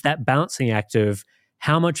it's that balancing act of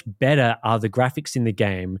how much better are the graphics in the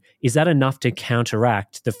game? Is that enough to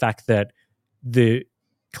counteract the fact that the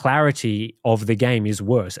clarity of the game is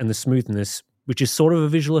worse, and the smoothness, which is sort of a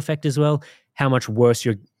visual effect as well, how much worse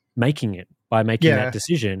you're making it by making that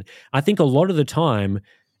decision? I think a lot of the time,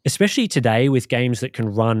 especially today with games that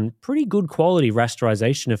can run pretty good quality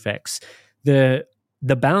rasterization effects, the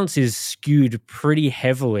balance is skewed pretty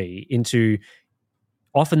heavily into,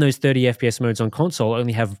 often those 30 FPS modes on console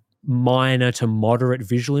only have minor to moderate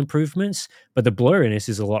visual improvements, but the blurriness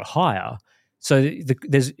is a lot higher. So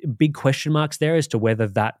there's big question marks there as to whether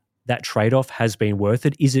that trade-off has been worth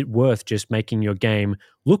it. Is it worth just making your game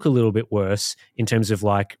look a little bit worse in terms of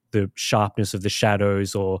like the sharpness of the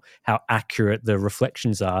shadows or how accurate the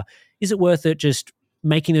reflections are? Is it worth it just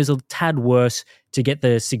making those a tad worse to get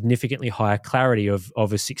the significantly higher clarity of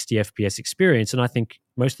a 60 FPS experience? And I think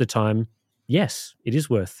most of the time, yes, it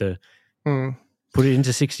is worth to put it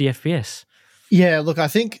into 60 FPS. Yeah, look, I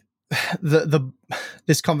think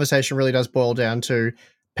this conversation really does boil down to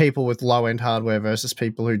people with low-end hardware versus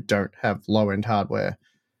people who don't have low-end hardware.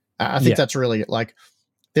 I think that's really like,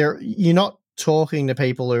 you're not talking to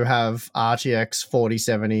people who have RTX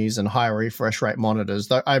 4070s and high refresh rate monitors.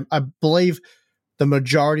 Though I believe the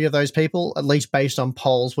majority of those people, at least based on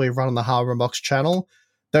polls we run on the Hardware Box channel,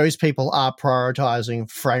 those people are prioritizing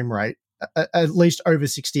frame rate at least over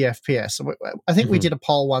 60 FPS. I think we did a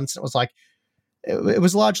poll once, and it was like, it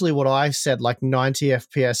was largely what I said, like 90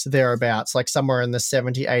 FPS thereabouts, like somewhere in the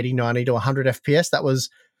 70, 80, 90 to 100 FPS. That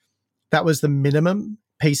was the minimum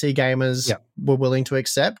PC gamers were willing to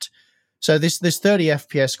accept. So this 30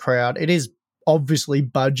 FPS crowd, it is obviously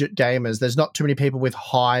budget gamers. There's not too many people with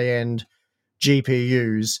high-end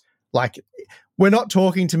GPUs. Like, we're not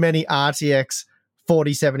talking to many RTX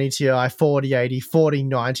 4070 Ti, 4080,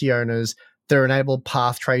 4090 owners that are enabled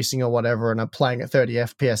path tracing or whatever and are playing at 30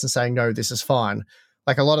 FPS and saying, no, this is fine.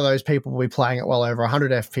 Like, a lot of those people will be playing at well over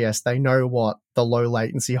 100 FPS. They know what the low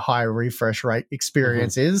latency, high refresh rate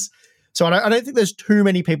experience is. So I don't think there's too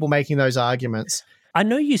many people making those arguments. I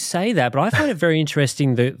know you say that, but I find it very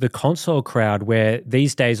interesting, the console crowd, where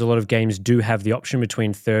these days a lot of games do have the option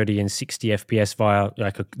between 30 and 60 FPS via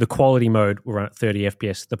like the quality mode will run at 30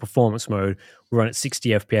 FPS, the performance mode will run at 60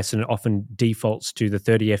 FPS, and it often defaults to the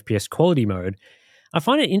 30 FPS quality mode. I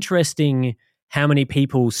find it interesting how many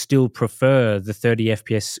people still prefer the 30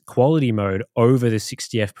 FPS quality mode over the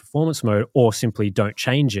 60 FPS performance mode, or simply don't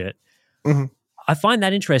change it. I find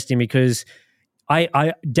that interesting because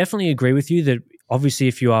I definitely agree with you that obviously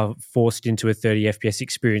if you are forced into a 30 FPS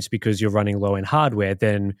experience because you're running low-end hardware,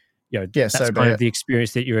 then that's so kind of the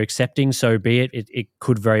experience that you're accepting, so be it. It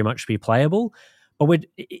could very much be playable. But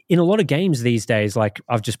in a lot of games these days, like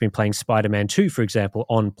I've just been playing Spider-Man 2, for example,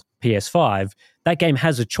 on PS5, that game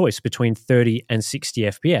has a choice between 30 and 60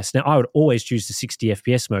 FPS. Now, I would always choose the 60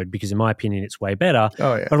 FPS mode because in my opinion, it's way better.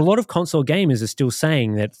 But a lot of console gamers are still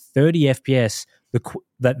saying that 30 FPS,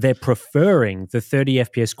 that they're preferring the 30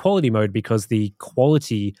 FPS quality mode because the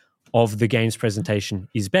quality of the game's presentation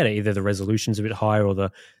is better. Either the resolution's a bit higher or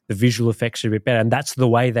the visual effects are a bit better, and that's the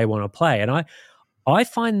way they want to play. And I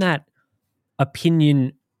find that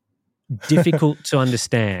opinion difficult to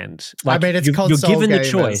understand. Like, I mean, it's you're given gamers,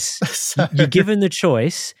 the choice. You're given the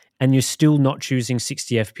choice, and you're still not choosing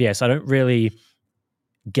 60 FPS. I don't really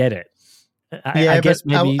get it. I guess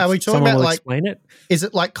maybe are we talking someone about will like, explain it. Is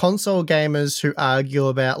it like console gamers who argue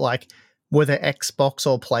about like whether Xbox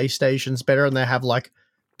or PlayStation's better, and they have like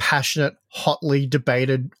passionate, hotly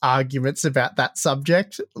debated arguments about that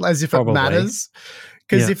subject as if Probably. it matters?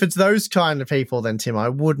 Because if it's those kind of people, then Tim, I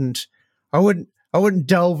wouldn't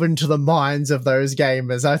delve into the minds of those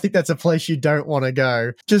gamers. I think that's a place you don't want to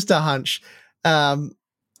go. Just a hunch. I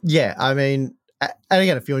mean, and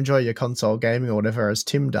again, if you enjoy your console gaming or whatever, as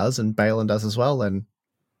Tim does and Balin does as well, then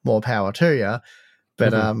more power to you.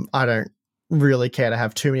 But I don't really care to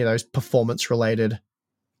have too many of those performance-related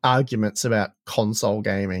arguments about console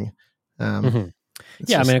gaming.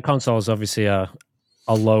 Yeah, I mean, a console is obviously a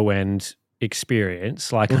low end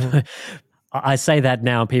experience. Like, I say that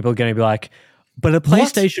now, and people are going to be like, "But a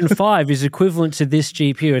PlayStation 5 is equivalent to this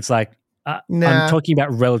GPU." It's like, I'm talking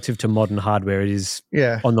about relative to modern hardware. It is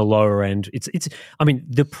on the lower end. It's. I mean,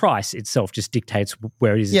 the price itself just dictates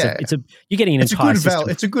where it is. Yeah. You're getting an entire system.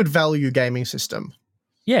 It's a good value gaming system.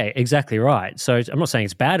 Yeah, exactly right. So I'm not saying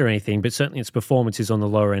it's bad or anything, but certainly its performance is on the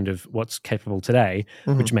lower end of what's capable today,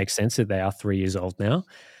 which makes sense that they are 3 years old now.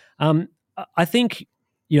 I think,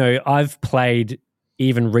 I've played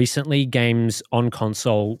even recently games on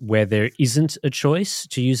console where there isn't a choice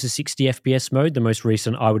to use the 60 FPS mode. The most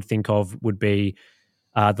recent I would think of would be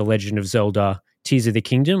The Legend of Zelda Tears of the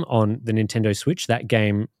Kingdom on the Nintendo Switch. That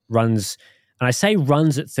game runs, and I say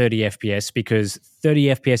runs at 30 FPS because 30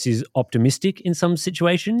 FPS is optimistic in some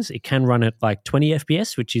situations. It can run at like 20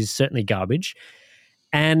 FPS, which is certainly garbage.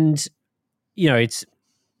 And, it's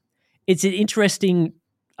an interesting,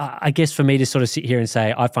 I guess, for me to sort of sit here and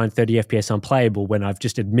say I find 30 FPS unplayable when I've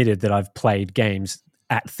just admitted that I've played games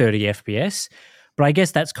at 30 FPS. But I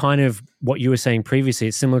guess that's kind of what you were saying previously.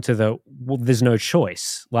 It's similar to there's no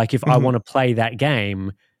choice. Like if I want to play that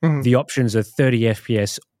game, the options are 30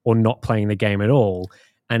 FPS or not playing the game at all.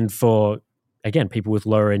 And for, again, people with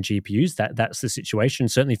lower end GPUs, that's the situation.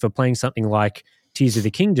 Certainly for playing something like Tears of the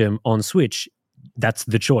Kingdom on Switch, that's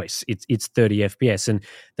the choice. It's 30 FPS. And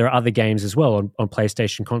there are other games as well on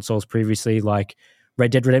PlayStation consoles previously, like Red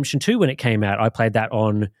Dead Redemption 2 when it came out. I played that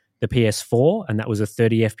on the PS4, and that was a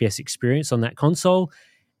 30 FPS experience on that console.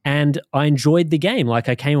 And I enjoyed the game. Like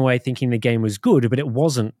I came away thinking the game was good, but it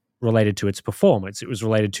wasn't related to its performance. It was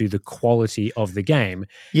related to the quality of the game.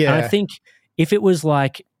 Yeah. And I think if it was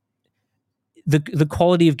like the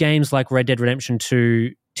quality of games like Red Dead Redemption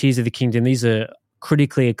 2, Tears of the Kingdom, these are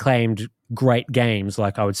critically acclaimed great games.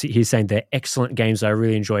 Like I would sit here saying they're excellent games I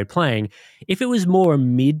really enjoyed playing. If it was more a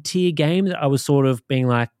mid-tier game that I was sort of being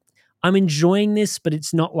like, I'm enjoying this, but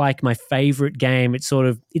it's not like my favorite game. It's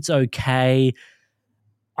okay.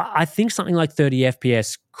 I think something like 30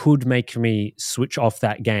 FPS could make me switch off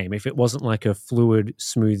that game if it wasn't like a fluid,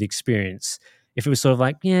 smooth experience. If it was sort of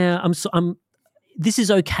like, yeah, this is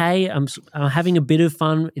okay. I'm having a bit of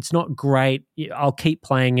fun. It's not great. I'll keep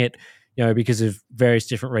playing it, because of various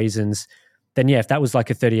different reasons. Then yeah, if that was like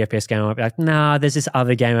a 30 FPS game, I'd be like, nah, there's this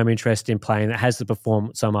other game I'm interested in playing that has the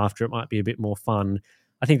performance I'm after. It might be a bit more fun.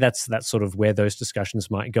 I think that's sort of where those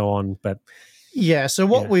discussions might go on. But yeah, so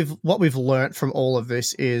what we've learnt from all of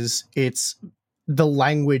this is it's the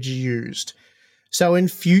language used. So in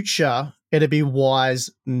future, it'd be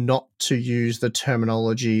wise not to use the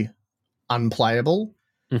terminology unplayable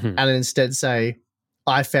and instead say,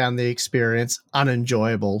 I found the experience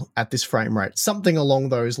unenjoyable at this frame rate. Something along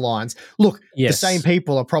those lines. Look, the same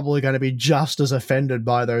people are probably going to be just as offended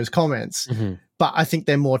by those comments, but I think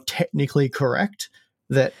they're more technically correct.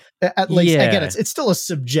 That at least, again, it's still a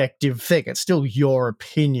subjective thing. It's still your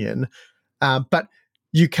opinion, but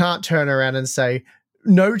you can't turn around and say,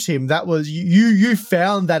 no, Tim, that was you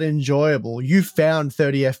found that enjoyable. You found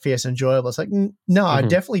 30 FPS enjoyable. It's like, no, I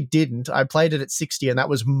definitely didn't. I played it at 60 and that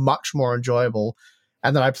was much more enjoyable.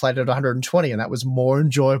 And then I played it at 120 and that was more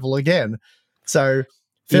enjoyable again. So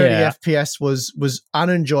 30 FPS was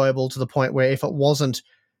unenjoyable to the point where if it wasn't,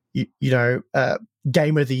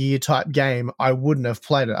 game of the year type game, I wouldn't have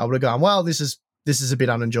played it. I would have gone, well, this is a bit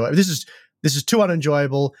unenjoyable. This is too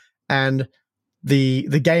unenjoyable, and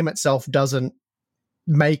the game itself doesn't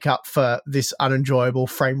make up for this unenjoyable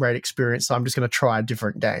frame rate experience. So I'm just going to try a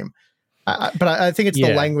different game. But I think it's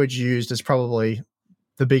the language used is probably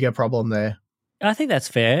the bigger problem there. I think that's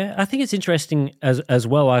fair. I think it's interesting as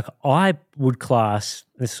well. Like I would class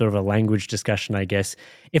this sort of a language discussion, I guess.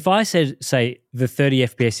 If I say the 30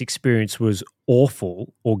 FPS experience was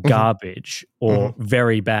awful or garbage or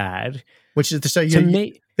very bad, which is to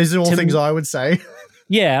me, these are all things I would say.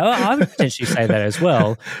 Yeah, I would potentially say that as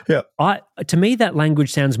well. To me, that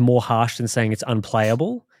language sounds more harsh than saying it's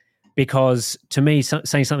unplayable. Because to me,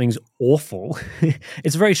 saying something's awful,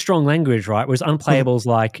 it's very strong language, right? Whereas unplayable is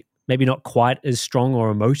like maybe not quite as strong or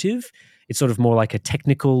emotive. It's sort of more like a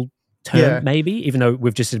technical term, maybe, even though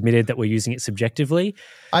we've just admitted that we're using it subjectively.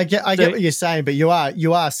 I get what you're saying, but you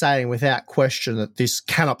are saying without question that this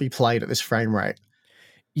cannot be played at this frame rate.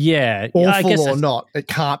 Yeah. Awful or not, it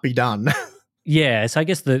can't be done. Yeah, so I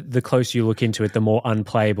guess the closer you look into it, the more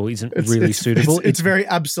unplayable isn't really suitable. It's very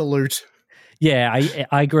absolute. Yeah,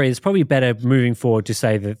 I agree. It's probably better moving forward to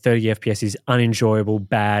say that 30 FPS is unenjoyable,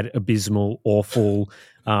 bad, abysmal, awful,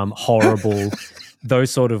 horrible,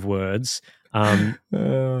 those sort of words. I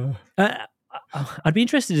I'd be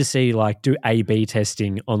interested to see, like, do A/B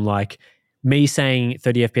testing on, like, me saying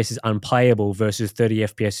 30 FPS is unplayable versus 30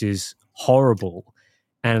 FPS is horrible,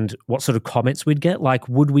 and what sort of comments we'd get. Like,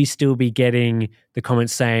 would we still be getting the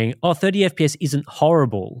comments saying, "Oh, 30 FPS isn't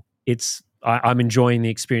horrible. I'm enjoying the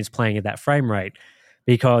experience playing at that frame rate,"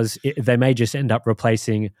 because they may just end up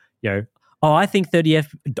replacing, "Oh, I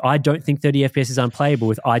don't think 30 FPS is unplayable,"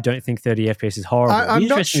 with "I don't think 30 FPS is horrible." I'm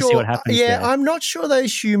not sure. To see what happens there. I'm not sure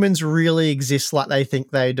those humans really exist like they think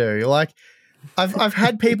they do. Like, I've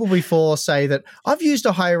had people before say that I've used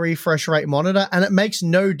a high refresh rate monitor and it makes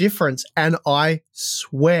no difference, and I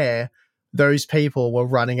swear those people were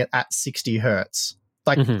running it at 60 hertz.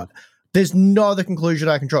 Like, there's no other conclusion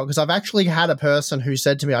I can draw, because I've actually had a person who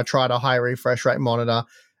said to me, I tried a high refresh rate monitor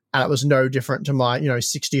and it was no different to my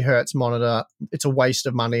 60 hertz monitor. It's a waste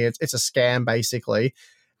of money. It's a scam, basically.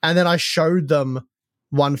 And then I showed them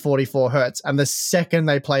 144 hertz, and the second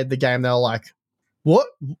they played the game, they were like, what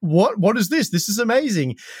is this? This is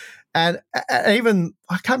amazing. And even,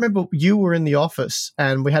 I can't remember, you were in the office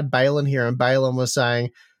and we had Balin here, and Balin was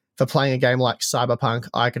saying for playing a game like Cyberpunk,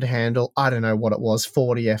 I could handle, I don't know what it was,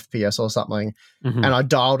 40 FPS or something. And I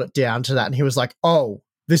dialed it down to that, and he was like, oh,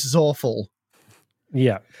 this is awful.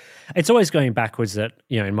 Yeah. It's always going backwards that,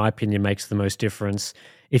 in my opinion, makes the most difference.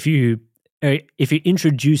 If you're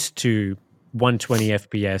introduced to 120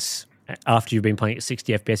 FPS after you've been playing at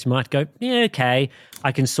 60 FPS, you might go, yeah, okay,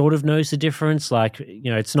 I can sort of notice the difference. Like,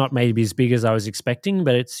 it's not maybe as big as I was expecting,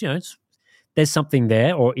 but it's there's something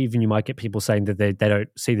there. Or even you might get people saying that they don't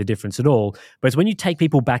see the difference at all. But it's when you take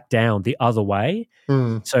people back down the other way,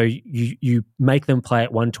 so you make them play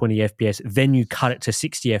at 120 FPS, then you cut it to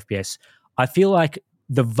 60 FPS. I feel like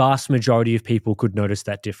the vast majority of people could notice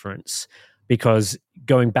that difference, because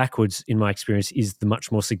going backwards, in my experience, is the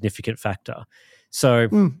much more significant factor. So,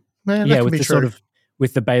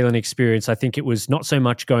 with the Balin experience, I think it was not so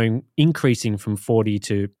much increasing from 40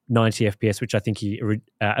 to 90 FPS, which I think he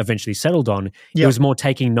eventually settled on. It was more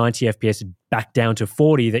taking 90 FPS back down to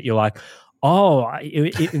 40, that you're like, oh,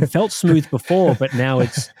 it felt smooth before, but now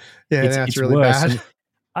it's really worse. bad.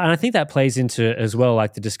 And I think that plays into as well,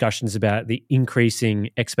 like the discussions about the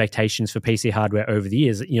increasing expectations for PC hardware over the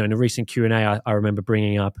years. In a recent Q&A, I remember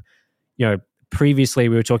bringing up, previously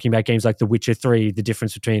we were talking about games like The Witcher 3, the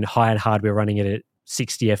difference between high-end hardware running it at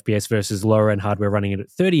 60 FPS versus lower-end hardware running it at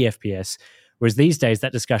 30 FPS. Whereas these days,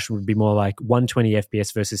 that discussion would be more like 120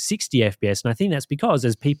 FPS versus 60 FPS. And I think that's because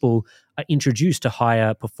as people are introduced to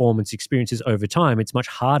higher performance experiences over time, it's much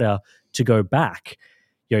harder to go back.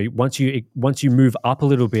 Once you move up a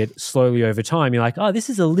little bit slowly over time, you're like, oh, this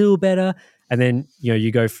is a little better. And then, you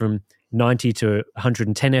go from 90 to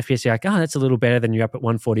 110 FPS, you're like, oh, that's a little better. Then you're up at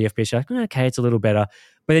 140 FPS, you're like, okay, it's a little better.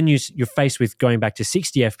 But then you're faced with going back to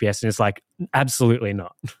 60 FPS, and it's like, absolutely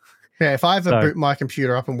not. Yeah, if I ever boot my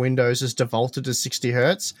computer up and Windows is defaulted to 60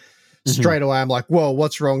 hertz, straight away I'm like, whoa,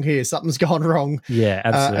 what's wrong here? Something's gone wrong. Yeah,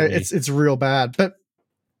 absolutely. It's real bad. But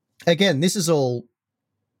again, this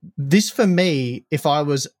for me, if I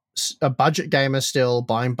was a budget gamer still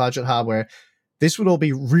buying budget hardware, this would all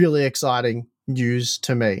be really exciting news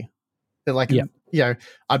to me. Like,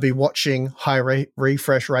 I'd be watching high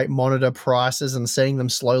refresh rate monitor prices and seeing them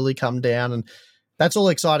slowly come down. And that's all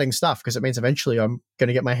exciting stuff, because it means eventually I'm going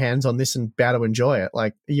to get my hands on this and be able to enjoy it.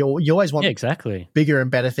 Like, you always want bigger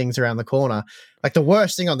and better things around the corner. Like, the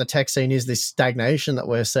worst thing on the tech scene is this stagnation that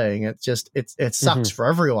we're seeing. It sucks for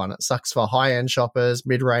everyone. It sucks for high-end shoppers,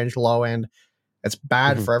 mid-range, low-end. It's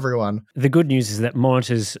bad for everyone. The good news is that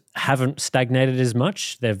monitors haven't stagnated as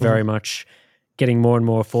much. They're very much getting more and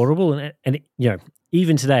more affordable. And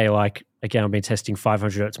even today, like, again, I've been testing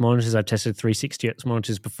 500 hertz monitors. I've tested 360 hertz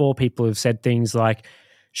monitors before. People have said things like,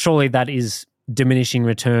 surely that is diminishing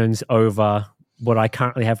returns over what I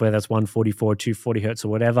currently have, whether that's 144, 240 hertz or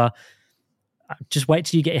whatever. Just wait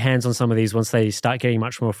till you get your hands on some of these once they start getting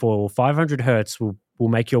much more affordable. 500 hertz will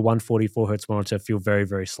make your 144 hertz monitor feel very,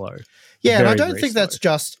 very slow. Yeah, and I don't think that's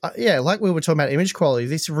just, like we were talking about image quality,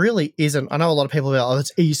 this really isn't, I know a lot of people are like, oh,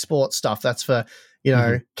 it's esports stuff. That's for,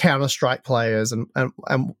 Counter-Strike players and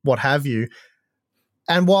what have you.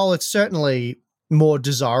 And while it's certainly more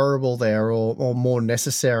desirable there or more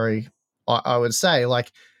necessary, I would say,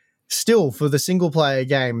 like, still, for the single-player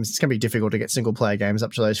games, it's going to be difficult to get single-player games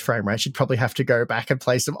up to those frame rates. You'd probably have to go back and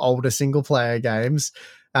play some older single-player games,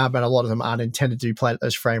 but a lot of them aren't intended to be played at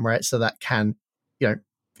those frame rates, so that can,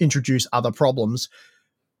 introduce other problems.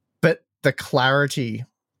 But the clarity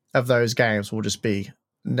of those games will just be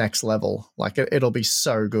next level. Like, it'll be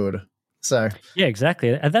so good. So yeah, exactly.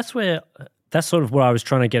 And that's sort of what I was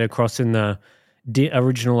trying to get across in the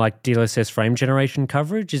original, like, DLSS frame generation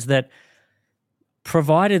coverage, is that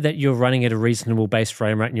provided that you're running at a reasonable base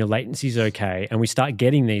frame rate and your latency is okay, and we start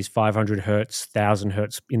getting these 500 hertz, 1000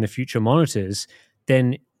 hertz in the future monitors,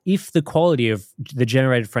 then if the quality of the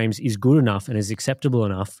generated frames is good enough and is acceptable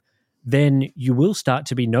enough, then you will start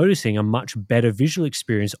to be noticing a much better visual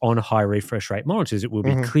experience on high refresh rate monitors. It will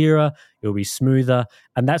be clearer, it will be smoother,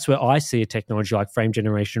 and that's where I see a technology like frame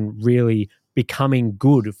generation really becoming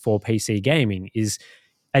good for PC gaming is,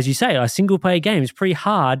 as you say, a single-player game is pretty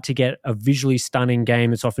hard to get a visually stunning game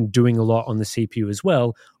that's often doing a lot on the CPU as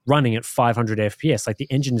well, running at 500 FPS. Like the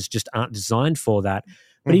engines just aren't designed for that.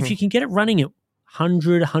 But if you can get it running at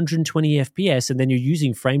 100, 120 FPS, and then you're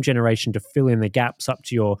using frame generation to fill in the gaps up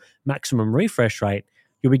to your maximum refresh rate,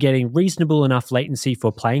 you'll be getting reasonable enough latency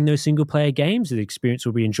for playing those single-player games. The experience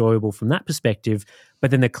will be enjoyable from that perspective,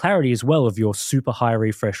 but then the clarity as well of your super high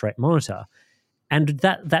refresh rate monitor. And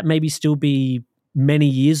that maybe still be many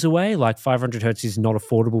years away. Like 500 hertz is not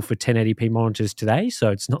affordable for 1080p monitors today,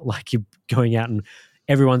 so it's not like you're going out and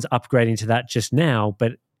everyone's upgrading to that just now.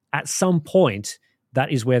 But at some point,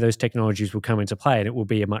 that is where those technologies will come into play, and it will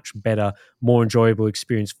be a much better, more enjoyable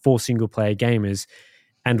experience for single-player gamers,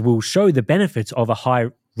 and will show the benefits of a high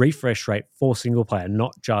refresh rate for single-player,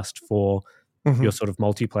 not just for your sort of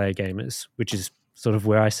multiplayer gamers, which is sort of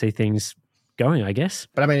where I see things going, I guess.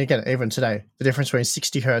 But I mean, again, even today, the difference between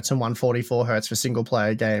 60 hertz and 144 hertz for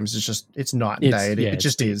single-player games is just, it's night and day. It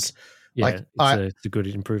just is. Yeah, it's a good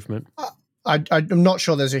improvement. I'm not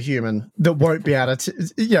sure there's a human that won't be able to,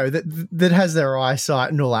 that has their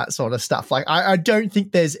eyesight and all that sort of stuff. Like, I don't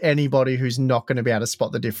think there's anybody who's not going to be able to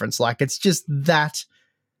spot the difference. Like, it's just that,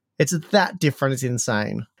 it's that different. It's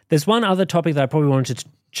insane. There's one other topic that I probably wanted to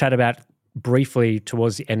chat about briefly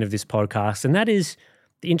towards the end of this podcast, and that is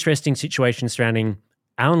the interesting situation surrounding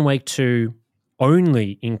Alan Wake 2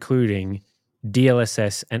 only including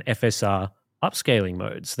DLSS and FSR upscaling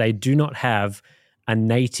modes. They do not have a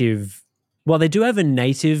native... Well, they do have a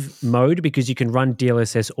native mode because you can run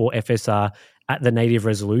DLSS or FSR at the native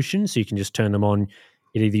resolution, so you can just turn them on.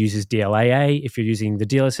 It either uses DLAA if you're using the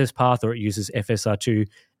DLSS path, or it uses FSR2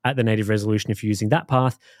 at the native resolution if you're using that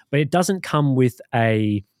path, but it doesn't come with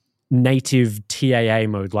a native TAA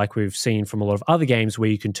mode like we've seen from a lot of other games where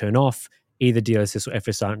you can turn off either DLSS or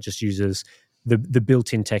FSR and just uses the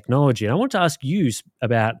built-in technology. And I want to ask you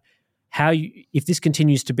about how if this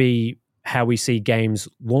continues to be how we see games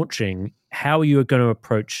launching, how you are going to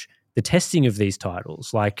approach the testing of these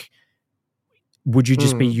titles. Like, would you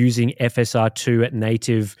just be using FSR2 at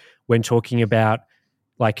native when talking about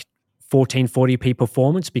like 1440p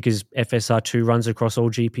performance because FSR2 runs across all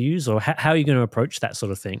GPUs? Or how are you going to approach that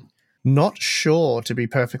sort of thing? Not sure, to be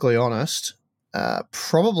perfectly honest.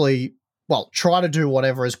 Probably, try to do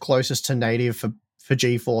whatever is closest to native for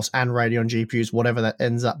GeForce and Radeon GPUs, whatever that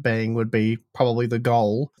ends up being would be probably the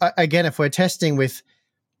goal. Again, if we're testing with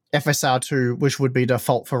FSR2, which would be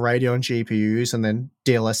default for Radeon GPUs, and then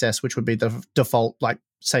DLSS, which would be the default, like,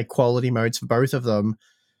 say, quality modes for both of them,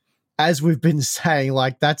 as we've been saying,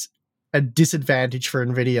 like, that's a disadvantage for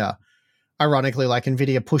NVIDIA. Ironically, like,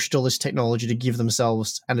 NVIDIA pushed all this technology to give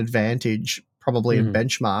themselves an advantage, probably in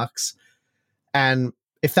benchmarks. And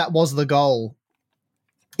if that was the goal,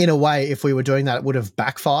 in a way, if we were doing that, it would have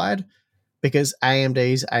backfired because AMD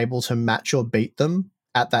is able to match or beat them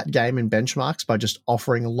at that game in benchmarks by just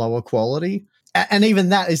offering lower quality. And even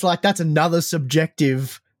that is like, that's another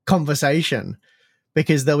subjective conversation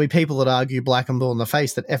because there'll be people that argue black and blue in the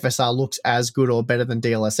face that FSR looks as good or better than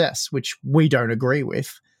DLSS, which we don't agree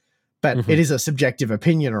with. But it is a subjective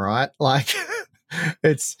opinion, right? Like,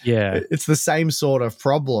 it's the same sort of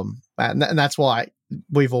problem. And that's why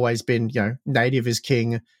we've always been, native is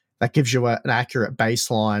king. That gives you an accurate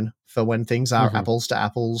baseline for when things are apples to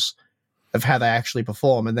apples of how they actually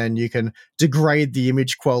perform. And then you can degrade the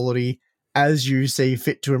image quality as you see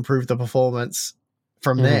fit to improve the performance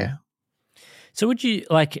from there. So would you,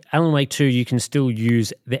 like Alan Wake 2, you can still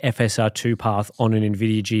use the FSR2 path on an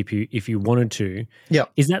NVIDIA GPU if you wanted to. Yeah.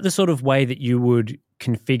 Is that the sort of way that you would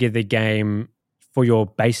configure the game for your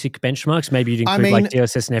basic benchmarks? Maybe you'd include like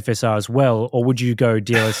DLSS and FSR as well, or would you go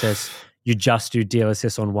DLSS, you just do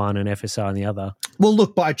DLSS on one and FSR on the other? Well,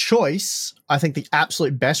 look, by choice, I think the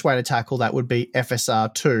absolute best way to tackle that would be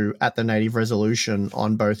FSR2 at the native resolution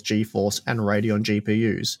on both GeForce and Radeon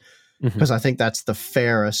GPUs, because I think that's the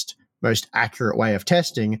fairest, most accurate way of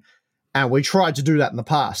testing. And we tried to do that in the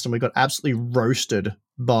past, and we got absolutely roasted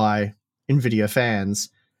by NVIDIA fans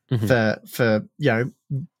for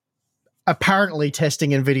apparently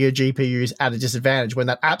testing NVIDIA GPUs at a disadvantage when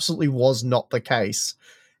that absolutely was not the case.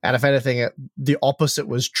 And if anything, the opposite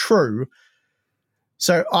was true.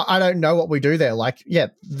 So I don't know what we do there. Like,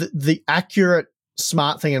 the accurate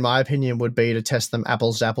smart thing, in my opinion, would be to test them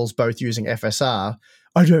apples to apples, both using FSR.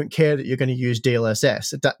 I don't care that you're going to use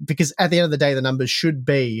DLSS because at the end of the day, the numbers should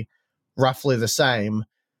be roughly the same.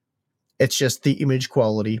 It's just the image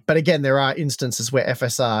quality. But again, there are instances where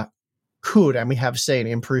FSR could, and we have seen,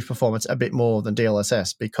 improve performance a bit more than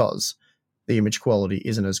DLSS because the image quality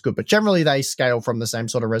isn't as good. But generally, they scale from the same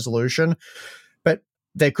sort of resolution. But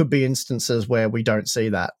there could be instances where we don't see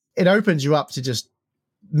that. It opens you up to just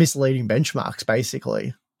misleading benchmarks,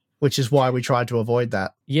 basically, which is why we tried to avoid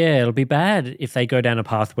that. Yeah, it'll be bad if they go down a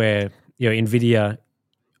path where, NVIDIA,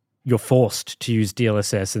 you're forced to use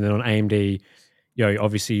DLSS, and then on AMD,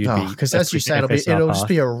 obviously you'd be... Because as you say, it'll just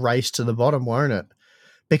be a race to the bottom, won't it?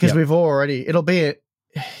 Because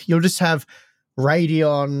you'll just have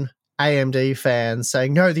Radeon, AMD fans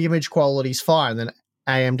saying, no, the image quality's fine. Then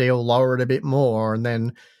AMD will lower it a bit more, and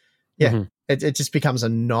then, it just becomes a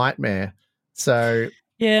nightmare. So...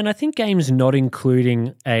 Yeah, and I think games not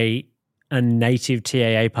including a native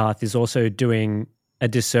TAA path is also doing a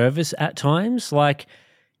disservice at times. Like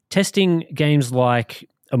testing games like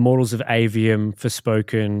Immortals of Avium,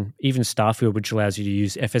 Forspoken, even Starfield, which allows you to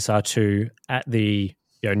use FSR2 at the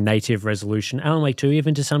native resolution, Alan Wake 2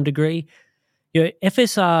 even to some degree.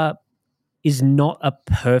 FSR is not a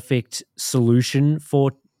perfect solution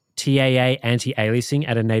for TAA anti-aliasing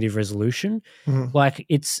at a native resolution. Like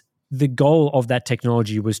the goal of that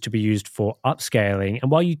technology was to be used for upscaling. And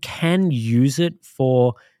while you can use it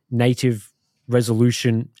for native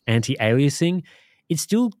resolution anti-aliasing, it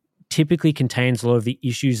still typically contains a lot of the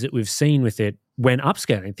issues that we've seen with it when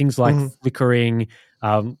upscaling. Things like flickering,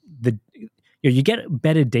 you get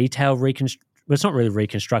better detail well, it's not really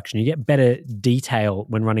reconstruction. You get better detail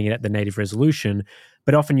when running it at the native resolution,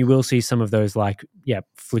 but often you will see some of those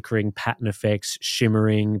flickering pattern effects,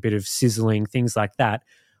 shimmering, bit of sizzling, things like that,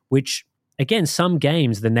 which, again, some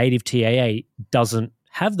games, the native TAA doesn't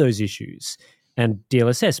have those issues. And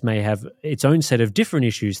DLSS may have its own set of different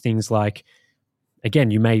issues, things like, again,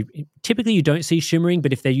 typically you don't see shimmering,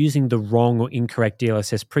 but if they're using the wrong or incorrect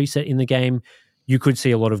DLSS preset in the game, you could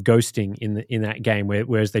see a lot of ghosting in that game,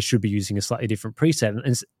 whereas they should be using a slightly different preset.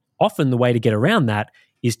 And often the way to get around that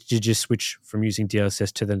is to just switch from using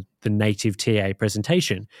DLSS to the native TAA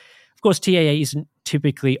presentation. Of course, TAA isn't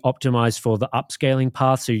typically optimized for the upscaling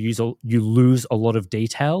path, so you lose a lot of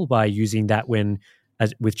detail by using that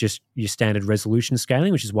with just your standard resolution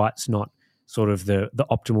scaling, which is why it's not sort of the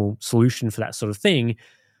optimal solution for that sort of thing.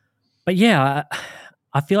 But yeah,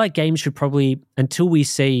 I feel like games should probably, until we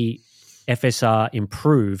see FSR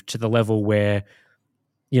improved to the level where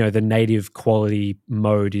the native quality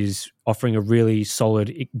mode is offering a really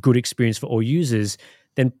solid, good experience for all users,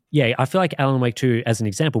 then I feel like Alan Wake 2, as an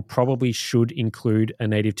example, probably should include a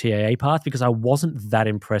native TAA path because I wasn't that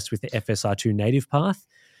impressed with the FSR2 native path.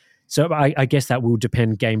 So I guess that will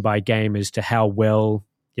depend game by game as to how well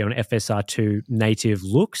an FSR2 native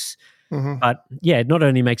looks. But it not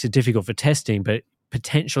only makes it difficult for testing, but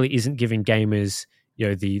potentially isn't giving gamers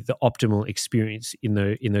the optimal experience in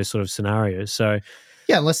those sort of scenarios. So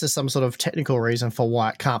unless there's some sort of technical reason for why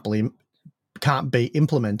it can't be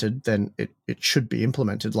implemented, then it should be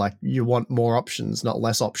implemented. Like, you want more options, not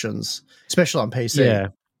less options, especially on PC. Yeah.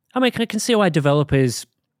 I mean, I can see why developers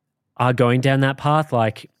are going down that path.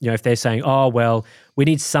 Like, if they're saying, oh, well, we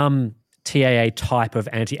need some TAA type of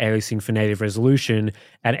anti-aliasing for native resolution,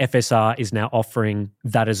 and FSR is now offering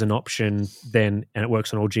that as an option, and it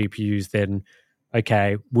works on all GPUs, then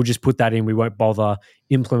okay, we'll just put that in. We won't bother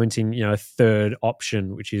implementing, a third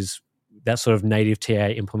option, which is that sort of native TAA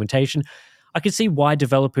implementation. I could see why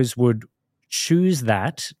developers would choose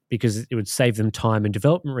that because it would save them time and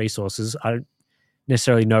development resources. I don't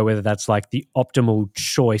necessarily know whether that's like the optimal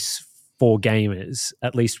choice for gamers,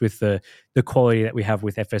 at least with the quality that we have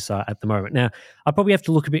with FSR at the moment. Now, I probably have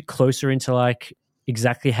to look a bit closer into like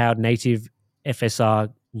exactly how native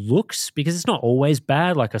FSR looks, because it's not always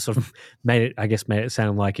bad. Like I sort of made it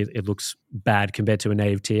sound like it looks bad compared to a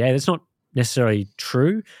native TA. That's not necessarily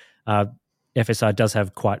true. FSR does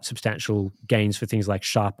have quite substantial gains for things like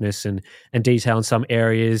sharpness and detail in some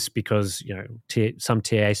areas because, some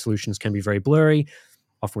TA solutions can be very blurry.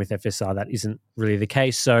 Often with FSR, that isn't really the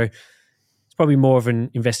case. So it's probably more of an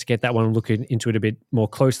investigate that one and look into it a bit more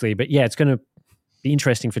closely. But yeah, it's going to be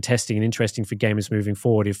interesting for testing and interesting for gamers moving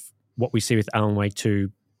forward if what we see with Alan Wake 2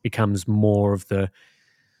 becomes more of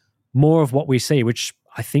what we see, which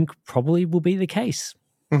I think probably will be the case.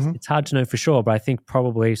 It's hard to know for sure, but I think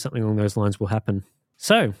probably something along those lines will happen.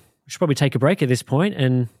 So we should probably take a break at this point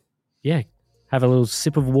and, have a little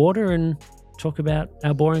sip of water and talk about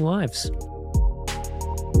our boring lives.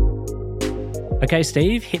 Okay,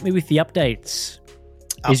 Steve, hit me with the updates.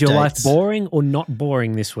 Is your life updates. boring or not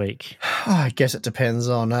boring this week? I guess it depends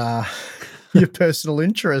on your personal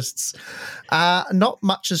interests. Not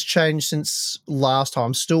much has changed since last time.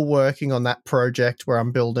 I'm still working on that project where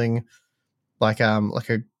I'm building like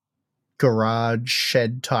a garage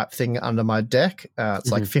shed type thing under my deck.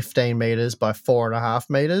 It's like 15 meters by 4.5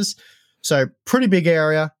 meters. So pretty big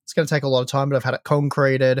area. It's going to take a lot of time, but I've had it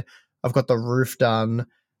concreted. I've got the roof done,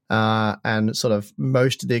 and sort of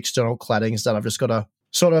most of the external cladding's done. I've just got to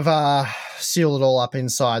sort of seal it all up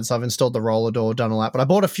inside. So I've installed the roller door, done all that. But I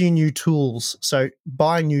bought a few new tools. So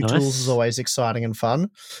buying new tools is always exciting and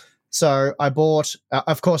fun. So I bought,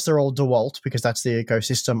 of course, they're all DeWalt because that's the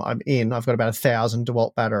ecosystem I'm in. I've got about 1,000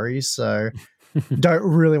 DeWalt batteries. So don't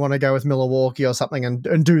really want to go with Milwaukee or something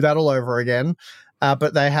and do that all over again.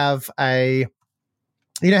 But they have you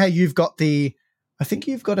know how you've got I think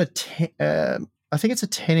you've got I think it's a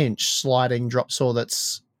 10-inch sliding drop saw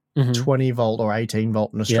that's 20 volt or 18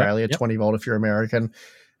 volt in Australia, 20 volt if you're American.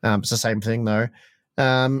 It's the same thing though.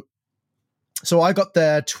 So I got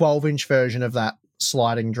the 12-inch version of that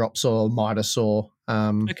sliding drop saw, miter saw.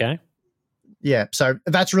 Okay. Yeah, so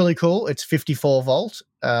that's really cool. It's 54 volt.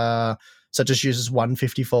 So it just uses one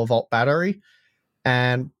 54 volt battery.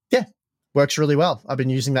 And yeah, works really well. I've been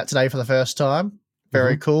using that today for the first time.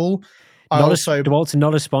 Very cool. DeWalt's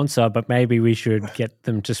not a sponsor, but maybe we should get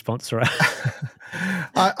them to sponsor us.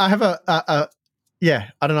 I have I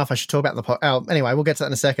don't know if I should talk about the anyway, we'll get to that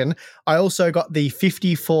in a second. I also got the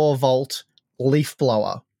 54 volt leaf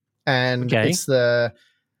blower, and it's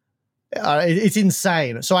it's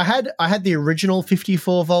insane. So I had the original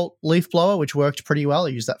 54 volt leaf blower, which worked pretty well. I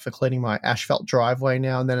use that for cleaning my asphalt driveway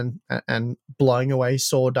now and then and blowing away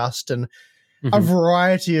sawdust and a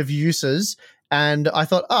variety of uses. And I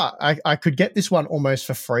thought, I could get this one almost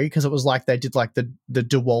for free because it was like they did like the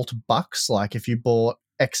DeWalt bucks. Like if you bought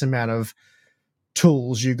X amount of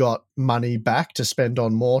tools, you got money back to spend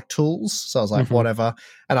on more tools. So I was like, whatever.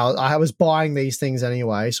 And I was buying these things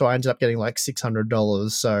anyway. So I ended up getting like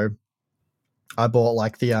 $600. So I bought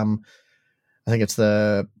like the, I think it's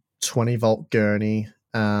the 20 volt gurney,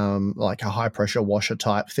 like a high pressure washer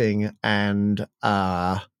type thing. And,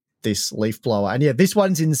 this leaf blower. And yeah, this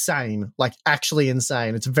one's insane, like actually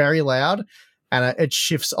insane. It's very loud and it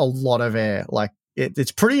shifts a lot of air. Like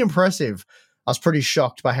it's pretty impressive. I was pretty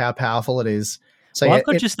shocked by how powerful it is. So I've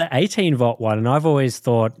got just the 18 volt one, and I've always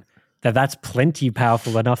thought that's plenty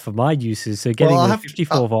powerful enough for my uses. So getting the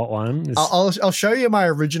 54 volt one is... I'll show you my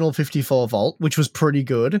original 54 volt, which was pretty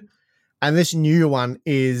good. And this new one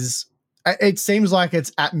it seems like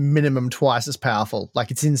it's at minimum twice as powerful.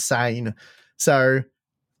 Like it's insane. So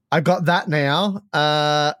I got that now,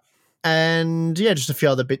 and yeah, just a few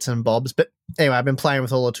other bits and bobs. But anyway, I've been playing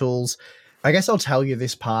with all the tools. I guess I'll tell you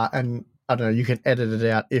this part, and I don't know, you can edit it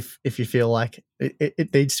out if you feel like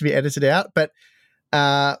it needs to be edited out. But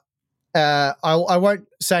I won't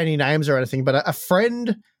say any names or anything, but a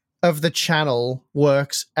friend of the channel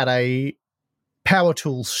works at a power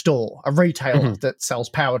tool store, a retailer that sells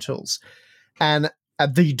power tools. And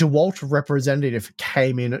the DeWalt representative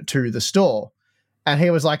came in to the store. And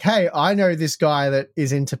he was like, hey, I know this guy that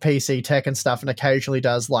is into PC tech and stuff and occasionally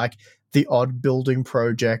does like the odd building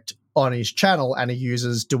project on his channel, and he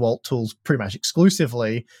uses DeWalt tools pretty much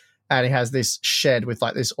exclusively. And he has this shed with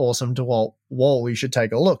like this awesome DeWalt wall. You should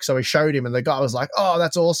take a look. So he showed him and the guy was like, oh,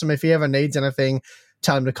 that's awesome. If he ever needs anything,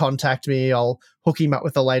 tell him to contact me. I'll hook him up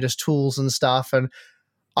with the latest tools and stuff. And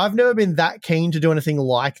I've never been that keen to do anything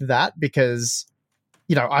like that because,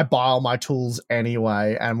 you know, I buy all my tools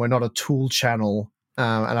anyway, and we're not a tool channel. And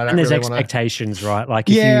I don't. And there's really expectations, right? Like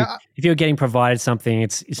if you're getting provided something,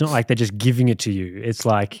 it's not like they're just giving it to you. It's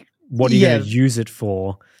like, what are you going to use it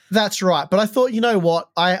for? That's right. But I thought, you know what?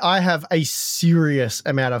 I have a serious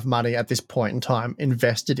amount of money at this point in time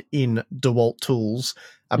invested in DeWalt tools.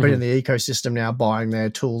 I've been in the ecosystem now buying their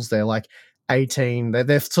tools. They're like 18.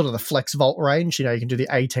 They're sort of the flex volt range. You know, you can do the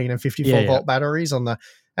 18 and 54 volt batteries on the,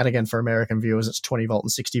 and again, for American viewers, it's 20 volt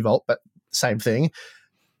and 60 volt, but same thing.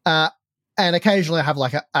 And occasionally I have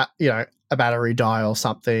like a battery die or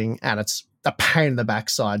something, and it's a pain in the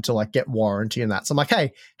backside to like get warranty and that. So I'm like,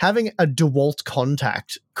 hey, having a DeWalt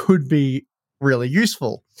contact could be really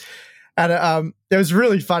useful. And it was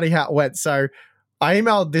really funny how it went. So I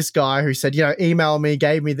emailed this guy who said, email me,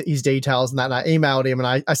 gave me his details and that. And I emailed him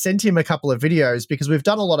and I sent him a couple of videos because we've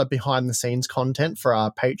done a lot of behind the scenes content for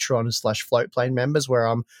our Patreon/Floatplane members where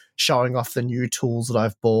I'm showing off the new tools that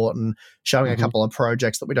I've bought and showing a couple of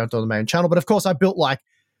projects that we don't do on the main channel. But of course I built like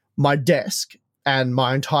my desk and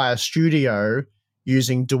my entire studio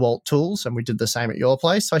using DeWalt tools, and we did the same at your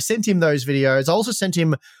place. So I sent him those videos. I also sent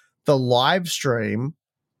him the live stream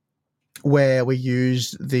where we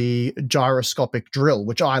used the gyroscopic drill,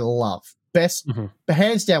 which I love.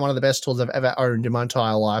 Hands down, one of the best tools I've ever owned in my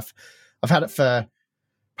entire life. I've had it for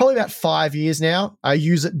probably about 5 years now. I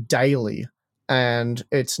use it daily, and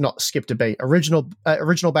it's not skipped a beat. Original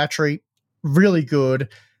battery, really good.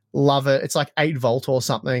 Love it. It's like 8 volt or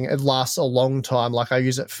something. It lasts a long time. Like I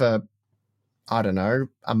use it for, I don't know,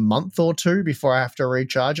 a month or two before I have to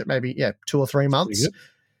recharge it. Maybe 2 or 3 months.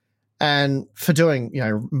 And for doing,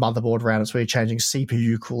 motherboard roundups where you're changing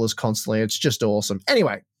CPU coolers constantly, it's just awesome.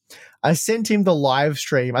 Anyway, I sent him the live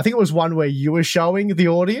stream. I think it was one where you were showing the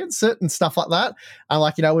audience it and stuff like that. I'm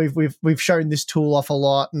like, we've shown this tool off a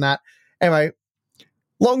lot and that. Anyway,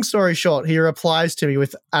 long story short, he replies to me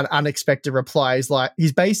with an unexpected reply.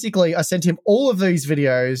 He's basically, I sent him all of these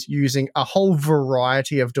videos using a whole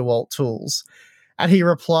variety of DeWalt tools. And he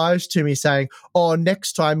replies to me saying, "Oh,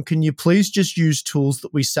 next time, can you please just use tools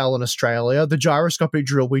that we sell in Australia? The gyroscopic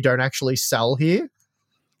drill we don't actually sell here."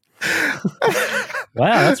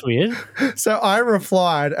 Wow, that's weird. So I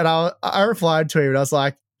replied, and I replied to him, and I was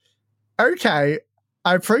like, "Okay,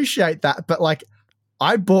 I appreciate that, but like,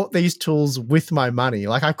 I bought these tools with my money.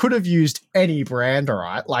 Like, I could have used any brand, all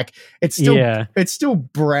right? Like, it's still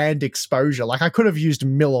brand exposure. Like, I could have used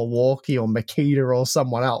Milwaukee or Makita or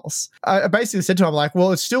someone else." I basically said to him, like,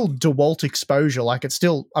 well, it's still DeWalt exposure. Like,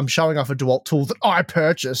 I'm showing off a DeWalt tool that I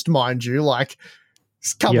purchased, mind you. Like,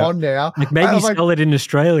 come on now. Like, maybe sell it in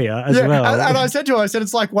Australia as well. And I said to him,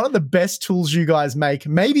 it's like one of the best tools you guys make.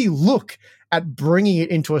 Maybe look at bringing it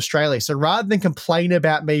into Australia. So rather than complain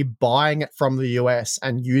about me buying it from the US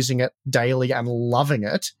and using it daily and loving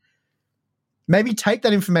it, maybe take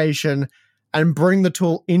that information and bring the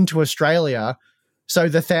tool into Australia so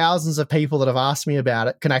the thousands of people that have asked me about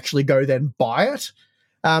it can actually go then buy it.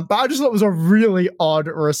 But I just thought it was a really odd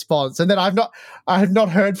response. And then I have not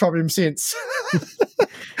heard from him since.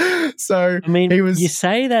 So I mean, you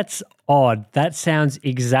say that's odd. That sounds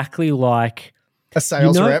exactly like a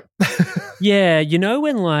sales rep. Yeah,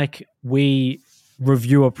 when like we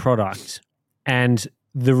review a product and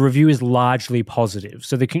the review is largely positive.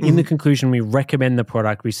 So in the conclusion, we recommend the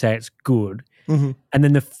product, we say it's good. And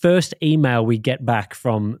then the first email we get back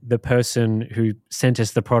from the person who sent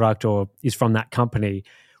us the product or is from that company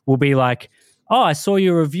will be like, "Oh, I saw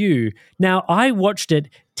your review. Now, I watched it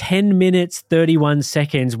 10 minutes, 31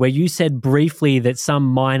 seconds where you said briefly that some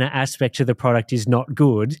minor aspect of the product is not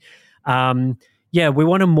good. Yeah, we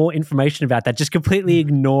wanted more information about that," just completely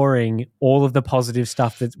ignoring all of the positive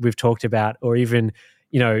stuff that we've talked about or even,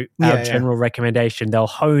 our general recommendation. They'll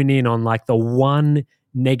hone in on like the one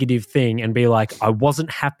negative thing and be like, "I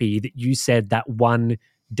wasn't happy that you said that one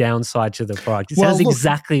downside to the product." It sounds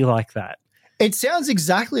exactly like that. It sounds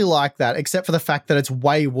exactly like that, except for the fact that it's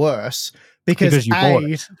way worse because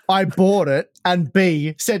A, I bought it, and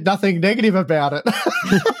B, said nothing negative about it.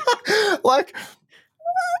 Like,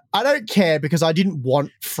 I don't care because I didn't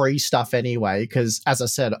want free stuff anyway because, as I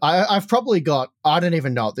said, I've probably got, I don't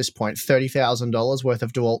even know at this point, $30,000 worth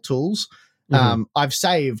of DeWalt tools. I've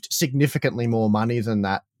saved significantly more money than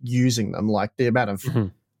that using them. Like, the amount of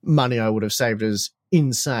money I would have saved is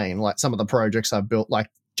insane. Like, some of the projects I've built, like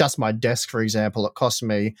just my desk, for example, it cost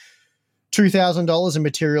me $2,000 in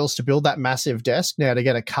materials to build that massive desk. Now, to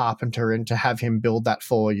get a carpenter in to have him build that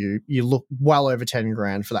for you, you look well over 10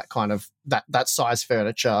 grand for that kind of that size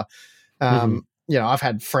furniture. I've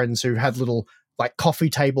had friends who had little like coffee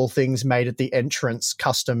table things made at the entrance,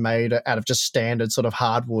 custom made out of just standard sort of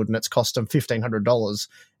hardwood, and it's cost them $1,500,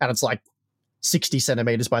 and it's like 60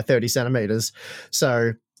 centimeters by 30 centimeters.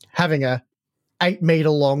 So having a 8 meter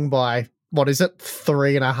long by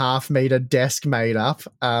 3.5 meter desk made up,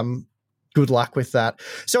 good luck with that.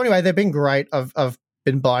 So anyway, they've been great. I've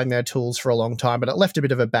been buying their tools for a long time, but it left a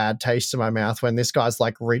bit of a bad taste in my mouth when this guy's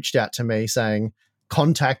like reached out to me saying,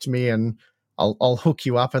 "Contact me and I'll hook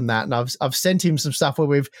you up," and that. And I've sent him some stuff where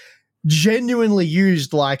we've genuinely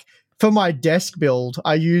used, like, for my desk build,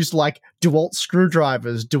 I used like DeWalt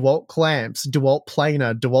screwdrivers, DeWalt clamps, DeWalt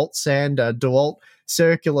planer, DeWalt sander, DeWalt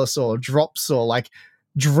circular saw, drop saw, like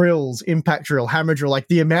drills, impact drill, hammer drill. Like,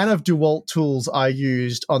 the amount of DeWalt tools I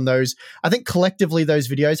used on those, I think collectively those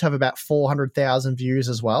videos have about 400,000 views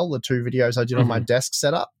as well, the 2 videos I did on my desk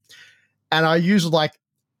setup. And I used like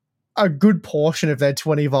a good portion of their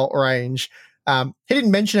 20 volt range. He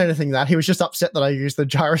didn't mention anything that. He was just upset that I used the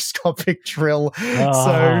gyroscopic drill.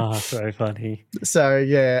 So funny. So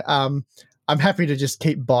yeah, I'm happy to just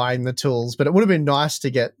keep buying the tools, but it would have been nice to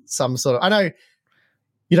get some sort of, I know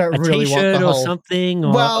you don't really want the whole, or something.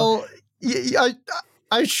 Well,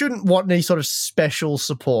 I shouldn't want any sort of special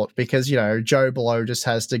support because, Joe Blow just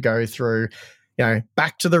has to go through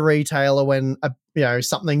back to the retailer when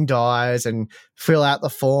something dies and fill out the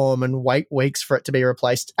form and wait weeks for it to be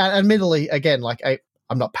replaced. And admittedly, again, like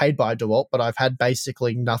I'm not paid by DeWalt, but I've had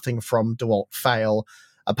basically nothing from DeWalt fail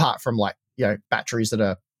apart from batteries that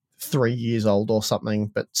are 3 years old or something,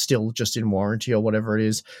 but still just in warranty or whatever it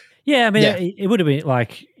is. Yeah, I mean, it would have been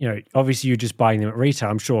like, obviously you're just buying them at retail.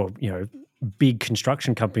 I'm sure, big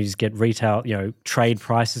construction companies get retail, trade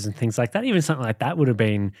prices and things like that. Even something like that would have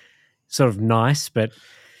been sort of nice, but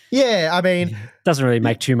yeah, I mean, doesn't really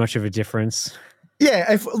make too much of a difference.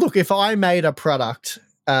 Yeah, if I made a product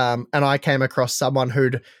and I came across someone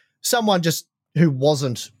who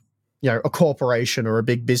wasn't, a corporation or a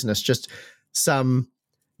big business, just some,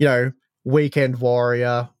 weekend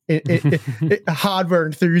warrior, hardware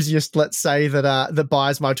enthusiast, let's say, that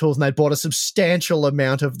buys my tools, and they bought a substantial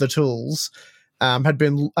amount of the tools, had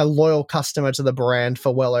been a loyal customer to the brand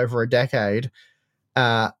for well over a decade,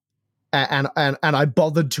 and I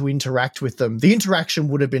bothered to interact with them, the interaction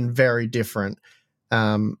would have been very different.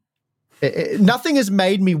 Nothing has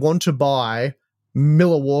made me want to buy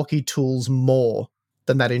Milwaukee tools more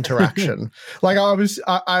than that interaction. Like I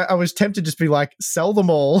was tempted to just be like, sell them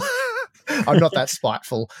all. I'm not that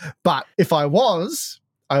spiteful, but if I was,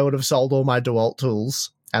 I would have sold all my DeWalt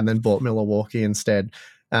tools and then bought Milwaukee instead.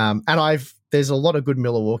 And there's a lot of good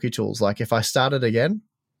Milwaukee tools. Like if I started again,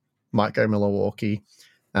 might go Milwaukee.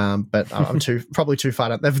 But I'm probably too far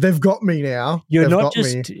down. They've got me now. You're not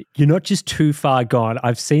just too far gone.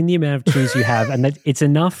 I've seen the amount of tools you have, and that it's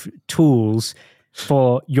enough tools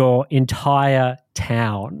for your entire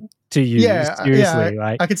town to use. Yeah, seriously,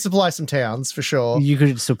 yeah. I could supply some towns for sure. You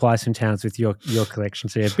could supply some towns with your collection.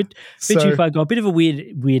 So yeah, a bit too far gone. A bit of a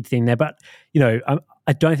weird thing there, but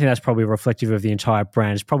I don't think that's probably reflective of the entire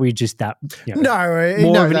brand. It's probably just that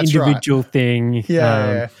more of an individual thing.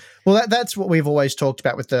 Yeah. Well, that's what we've always talked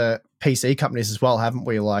about with the PC companies as well, haven't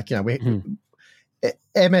we? Like,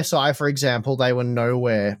 MSI, for example, they were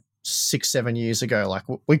nowhere 6-7 years ago. Like,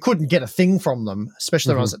 we couldn't get a thing from them,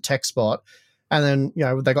 especially when I was at TechSpot. And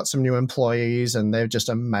then, they got some new employees and they're just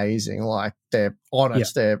amazing. Like, they're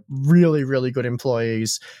honest. Yeah. They're really, really good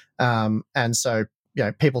employees. And so,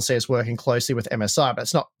 people see us working closely with MSI, but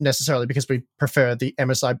it's not necessarily because we prefer the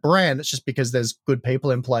MSI brand. It's just because there's good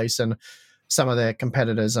people in place and some of their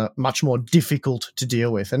competitors are much more difficult to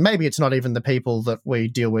deal with. And maybe it's not even the people that we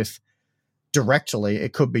deal with directly.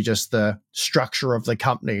 It could be just the structure of the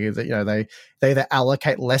company that, they either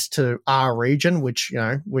allocate less to our region, which,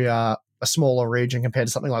 we are a smaller region compared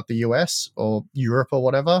to something like the US or Europe or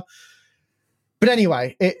whatever. But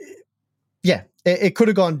anyway, it could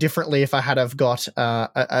have gone differently if I had have got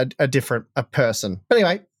a different person. But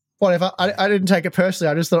anyway, whatever. I didn't take it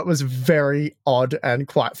personally. I just thought it was very odd and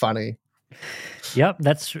quite funny. Yep,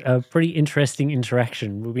 that's a pretty interesting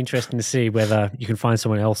interaction. Will be interesting to see whether you can find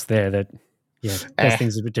someone else there that does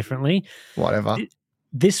things a bit differently. Whatever.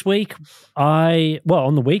 This week, on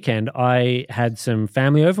the weekend, I had some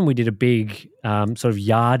family over and we did a big sort of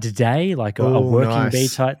yard day, like a working bee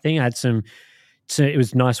type thing. I had it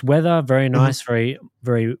was nice weather, very nice, very,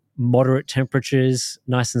 very moderate temperatures,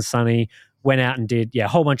 nice and sunny. Went out and did a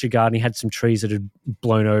whole bunch of gardening, had some trees that had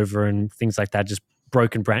blown over and things like that, just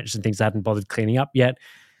broken branches and things I hadn't bothered cleaning up yet.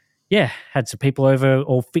 Yeah, had some people over,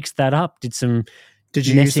 all fixed that up, did some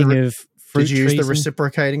netting of fruit trees. Did you use the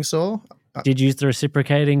reciprocating saw? Did use the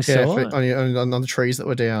reciprocating saw? On the trees that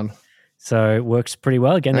were down. So it works pretty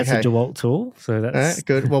well. Again, that's a DeWalt tool. So that's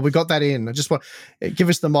good. Well, we got that in. I just want give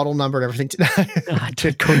us the model number and everything today. I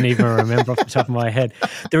couldn't even remember off the top of my head.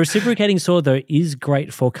 The reciprocating saw, though, is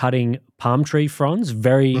great for cutting palm tree fronds.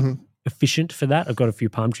 Very efficient for that. I've got a few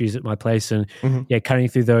palm trees at my place, and cutting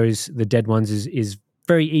through the dead ones is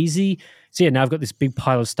very easy. So now I've got this big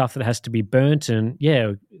pile of stuff that has to be burnt, and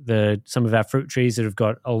some of our fruit trees that have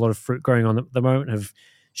got a lot of fruit growing on at the moment have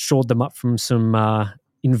shored them up from some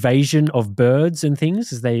invasion of birds and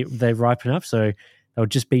things as they ripen up. So they'll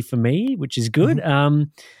just be for me, which is good.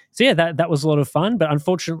 That was a lot of fun. But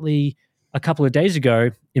unfortunately, a couple of days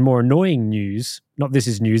ago, in more annoying news, not this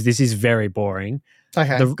is news, this is very boring.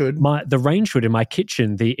 Okay, good. The range hood in my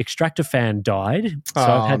kitchen, the extractor fan died. So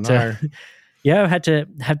I've had to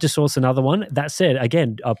have to source another one. That said,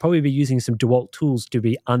 again, I'll probably be using some DeWalt tools to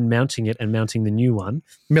be unmounting it and mounting the new one.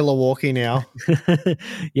 Milwaukee now.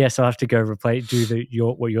 Yes, I'll have to go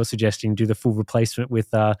what you're suggesting, do the full replacement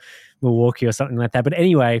with Milwaukee or something like that. But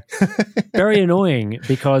anyway, very annoying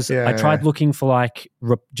because I tried looking for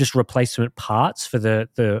just replacement parts for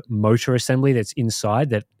the motor assembly that's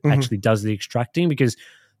inside that actually does the extracting, because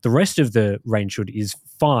the rest of the range hood is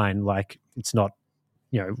fine. Like, it's not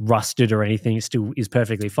rusted or anything. It still is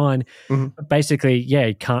perfectly fine. Mhm. But basically,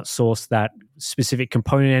 you can't source that specific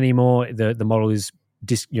component anymore. The model is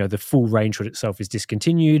the full range hood itself is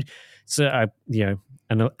discontinued. So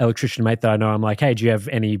an electrician mate that I know, I'm like, hey, do you have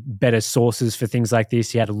any better sources for things like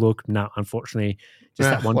this? He had a look. No, unfortunately, just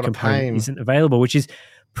that one what a component pain. isn't available, which is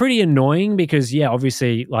pretty annoying because,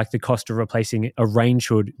 obviously, like the cost of replacing a range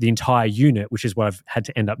hood, the entire unit, which is what I've had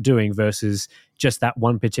to end up doing versus just that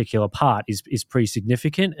one particular part is pretty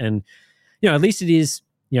significant. And, at least it is,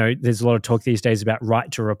 there's a lot of talk these days about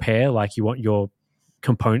right to repair, like you want your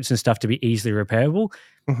components and stuff to be easily repairable.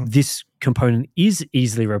 Mhm. This component is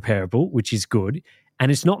easily repairable, which is good. And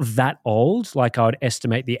it's not that old. Like I would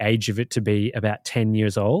estimate the age of it to be about 10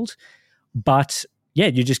 years old. But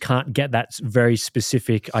you just can't get that very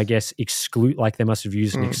specific, I guess, like they must have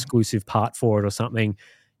used an exclusive part for it or something.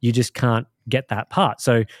 You just can't get that part.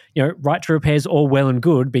 So, right to repair is all well and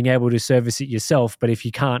good, being able to service it yourself. But if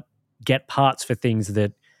you can't get parts for things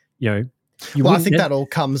that, I think that all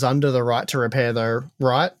comes under the right to repair though,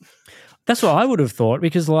 right? That's what I would have thought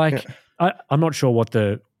because I'm not sure what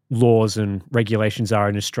the laws and regulations are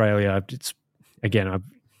in Australia. It's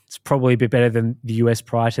probably a bit better than the US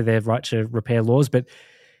prior to their right to repair laws, but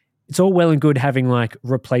it's all well and good having like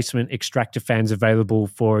replacement extractor fans available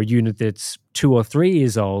for a unit that's 2 or 3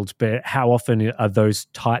 years old, but how often are those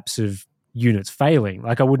types of units failing?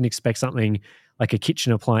 Like I wouldn't expect something like a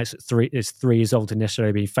kitchen appliance that's 3 years old to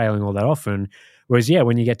necessarily be failing all that often. Whereas,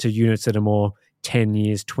 when you get to units that are more 10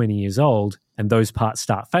 years, 20 years old, and those parts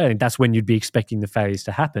start failing, that's when you'd be expecting the failures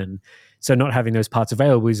to happen. So not having those parts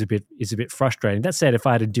available is a bit frustrating. That said, if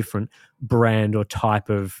I had a different brand or type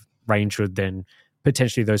of range hood, then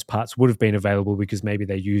potentially those parts would have been available because maybe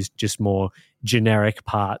they used just more generic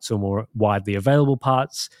parts or more widely available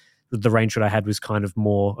parts. The range hood I had was kind of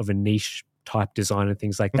more of a niche type design and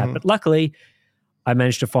things like that. Mhm. But luckily, I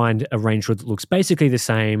managed to find a range hood that looks basically the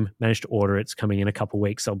same, managed to order it. It's coming in a couple of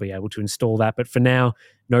weeks. I'll be able to install that. But for now,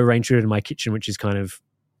 no range hood in my kitchen, which is kind of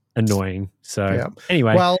annoying. So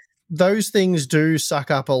anyway. Well, those things do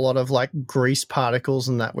suck up a lot of like grease particles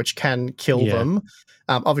and that, which can kill them.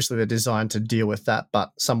 Obviously, they're designed to deal with that,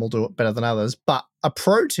 but some will do it better than others. But a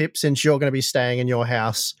pro tip, since you're going to be staying in your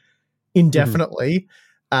house indefinitely,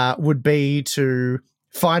 would be to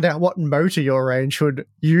find out what motor your range hood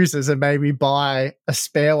uses and maybe buy a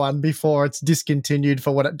spare one before it's discontinued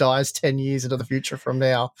for when it dies 10 years into the future from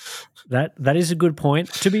now. That is a good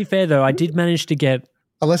point. To be fair, though, I did manage to get...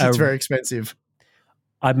 Unless it's very expensive.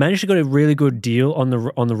 I managed to get a really good deal on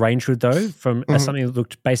the range hood, though, from something that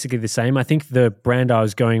looked basically the same. I think the brand I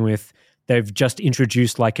was going with, they've just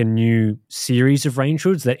introduced like a new series of range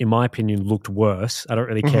hoods that, in my opinion, looked worse. I don't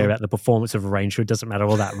really care about the performance of a range hood. It doesn't matter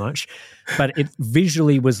all that much. But it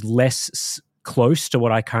visually was less close to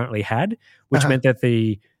what I currently had, which meant that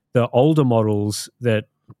the older models that,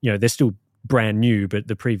 they're still brand new, but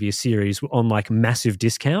the previous series were on like massive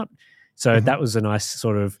discount. So that was a nice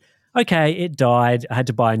sort of, okay, it died. I had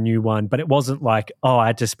to buy a new one, but it wasn't like, I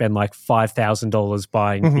had to spend like $5,000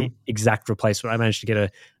 buying the exact replacement. I managed to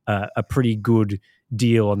get a pretty good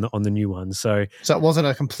deal on the new one. So it wasn't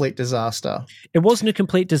a complete disaster. It wasn't a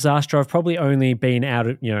complete disaster. I've probably only been out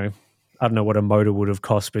of, I don't know what a motor would have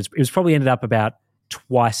cost, but it was probably ended up about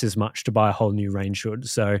twice as much to buy a whole new range hood.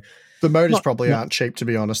 So the motors probably aren't cheap, to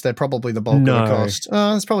be honest. They're probably the bulk of the cost.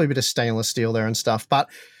 There's probably a bit of stainless steel there and stuff, but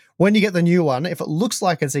when you get the new one, if it looks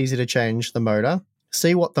like it's easy to change the motor,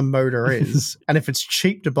 see what the motor is. And if it's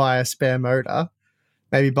cheap to buy a spare motor,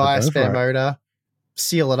 maybe buy a spare motor,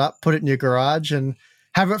 seal it up, put it in your garage, and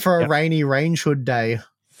have it for a rainy range hood day.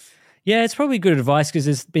 Yeah, it's probably good advice because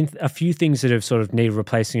there's been a few things that have sort of needed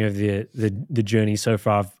replacing over the journey so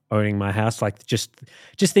far of owning my house. Like just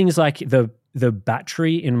things like the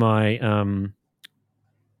battery in my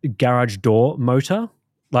garage door motor.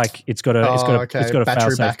 Like it's got a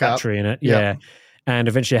fail-safe battery in it. Yeah. And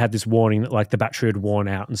eventually I had this warning that like the battery had worn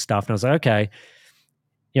out and stuff. And I was like, okay,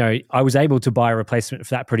 I was able to buy a replacement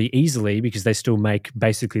for that pretty easily because they still make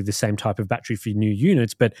basically the same type of battery for new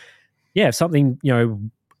units. But if something,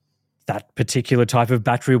 that particular type of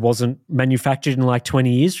battery wasn't manufactured in like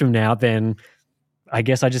 20 years from now, then I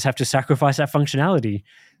guess I just have to sacrifice that functionality.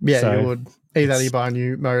 Yeah, so you would. Either you buy a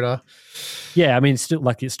new motor. Yeah, I mean, it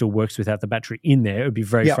still works without the battery in there. It would be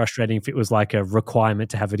very frustrating if it was like a requirement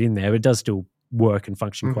to have it in there. But it does still work and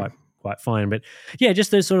function quite fine. But yeah,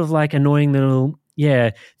 just those sort of like annoying little,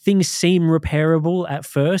 things seem repairable at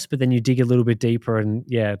first, but then you dig a little bit deeper and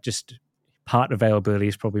just part availability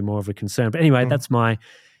is probably more of a concern. But anyway, that's my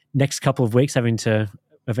next couple of weeks, having to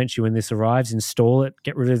eventually, when this arrives, install it,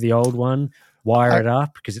 get rid of the old one, wire it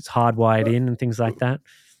up because it's hardwired in and things like that.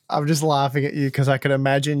 I'm just laughing at you because I can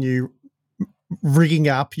imagine you rigging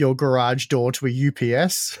up your garage door to a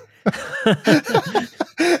UPS.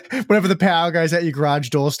 Whenever the power goes out, your garage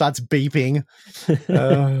door starts beeping.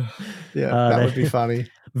 That would be funny.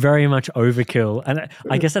 Very much overkill. And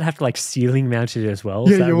I guess I'd have to like ceiling mount it as well.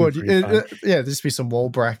 Yeah, so you would. There'd just be some wall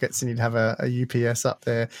brackets and you'd have a UPS up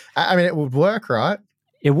there. I mean, it would work, right?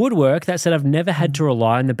 It would work. That said, I've never had to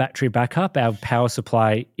rely on the battery backup. Our power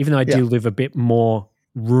supply, even though I do live a bit more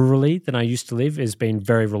rurally than I used to live, has been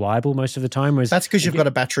very reliable most of the time. That's because you've got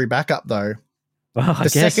a battery backup, though. Well, the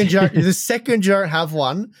second you don't have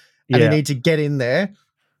one and you need to get in there,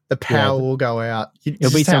 the power will go out.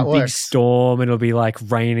 It'll be some big storm and it'll be like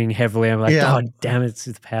raining heavily. I'm like, God damn it,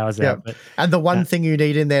 the power's out. But, and the one thing you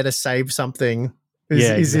need in there to save something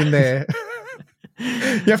is in there.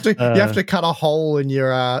 You have to cut a hole in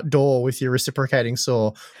your door with your reciprocating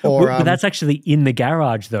saw. But that's actually in the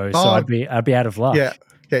garage though, so I'd be out of luck. Yeah,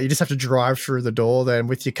 you just have to drive through the door then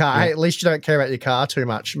with your car. Hey, at least you don't care about your car too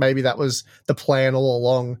much. Maybe that was the plan all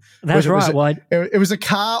along. That's right. It was a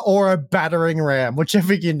car or a battering ram,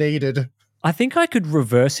 whichever you needed. I think I could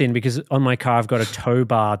reverse in because on my car I've got a tow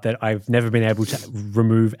bar that I've never been able to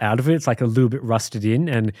remove out of it. It's like a little bit rusted in.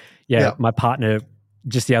 And my partner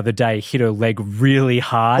just the other day hit her leg really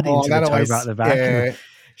hard into the tow bar at the back. Yeah.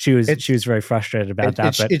 She was very frustrated about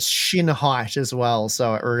that. But it's shin height as well,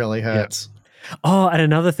 so it really hurts. Yeah. Oh, and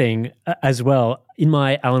another thing as well, in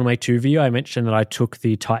my Alan Wake 2 video, I mentioned that I took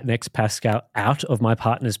the Titan X Pascal out of my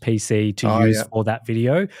partner's PC to use for that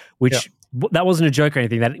video, which that wasn't a joke or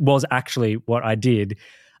anything. That was actually what I did.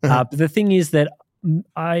 But the thing is that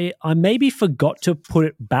I maybe forgot to put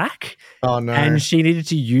it back. Oh, no. And she needed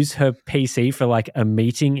to use her PC for like a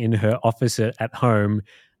meeting in her office at home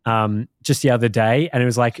just the other day. And it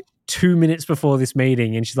was like 2 minutes before this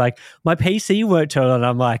meeting. And she's like, my PC won't turn on. And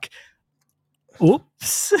I'm like,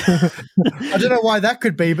 oops. I don't know why that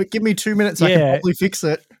could be, but give me 2 minutes. I can probably fix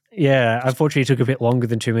it. Yeah, unfortunately, it took a bit longer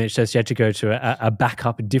than 2 minutes, so she had to go to a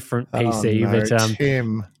backup different PC. Oh, no,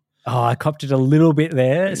 Tim. I copped it a little bit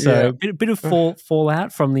there, so a bit of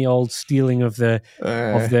fallout from the old stealing of the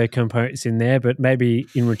components in there. But maybe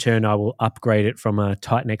in return, I will upgrade it from a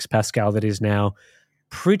Titan X Pascal that is now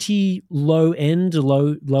pretty low end,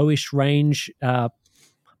 lowish range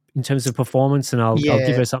in terms of performance, and I'll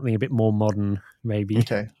give her something a bit more modern, maybe.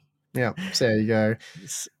 Okay. Yeah, so there you go.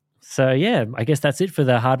 So, I guess that's it for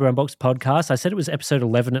the Hardware Unboxed podcast. I said it was episode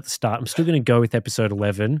 11 at the start. I'm still going to go with episode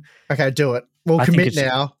 11. Okay, do it. We'll commit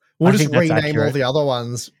now. We'll just rename all the other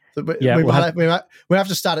ones. We might have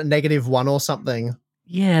to start at -1 or something.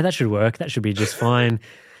 Yeah, that should work. That should be just fine.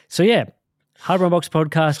 So, Hardware Unboxed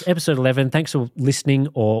podcast, episode 11. Thanks for listening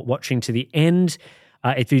or watching to the end.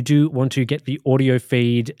 If you do want to get the audio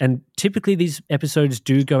feed, and typically these episodes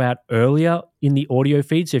do go out earlier in the audio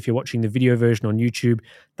feed, so if you're watching the video version on YouTube,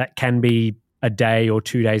 that can be a day or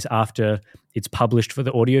 2 days after it's published for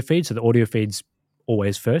the audio feed. So the audio feed's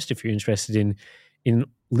always first if you're interested in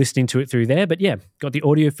listening to it through there. But got the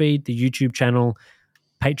audio feed, the YouTube channel,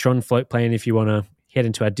 Patreon float plan if you want to head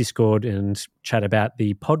into our Discord and chat about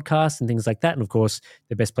the podcast and things like that. And of course,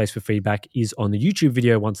 the best place for feedback is on the YouTube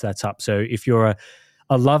video once that's up. So if you're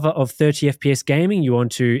a lover of 30 FPS gaming, you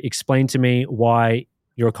want to explain to me why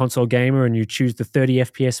you're a console gamer and you choose the 30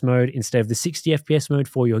 FPS mode instead of the 60 FPS mode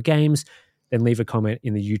for your games, then leave a comment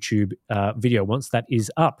in the YouTube video once that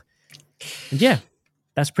is up. And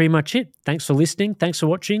that's pretty much it. Thanks for listening. Thanks for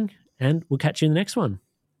watching, and we'll catch you in the next one.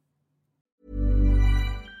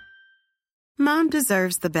 Mom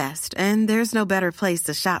deserves the best, and there's no better place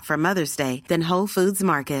to shop for Mother's Day than Whole Foods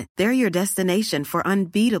Market. They're your destination for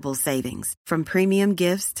unbeatable savings, from premium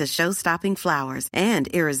gifts to show-stopping flowers and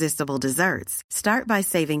irresistible desserts. Start by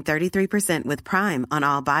saving 33% with Prime on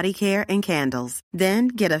all body care and candles. Then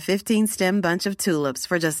get a 15-stem bunch of tulips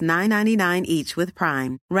for just $9.99 each with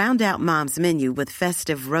Prime. Round out Mom's menu with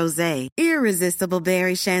festive rosé, irresistible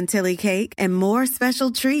berry chantilly cake, and more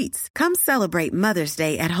special treats. Come celebrate Mother's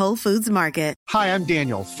Day at Whole Foods Market. Hi, I'm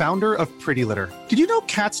Daniel, founder of Pretty Litter. Did you know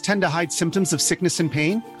cats tend to hide symptoms of sickness and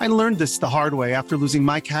pain? I learned this the hard way after losing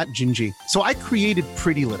my cat, Gingy. So I created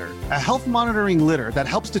Pretty Litter, a health monitoring litter that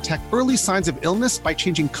helps detect early signs of illness by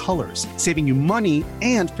changing colors, saving you money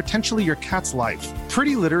and potentially your cat's life.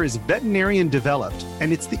 Pretty Litter is veterinarian developed,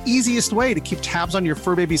 and it's the easiest way to keep tabs on your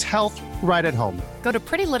fur baby's health right at home. Go to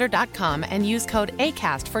prettylitter.com and use code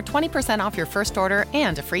ACAST for 20% off your first order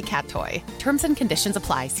and a free cat toy. Terms and conditions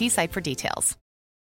apply. See site for details.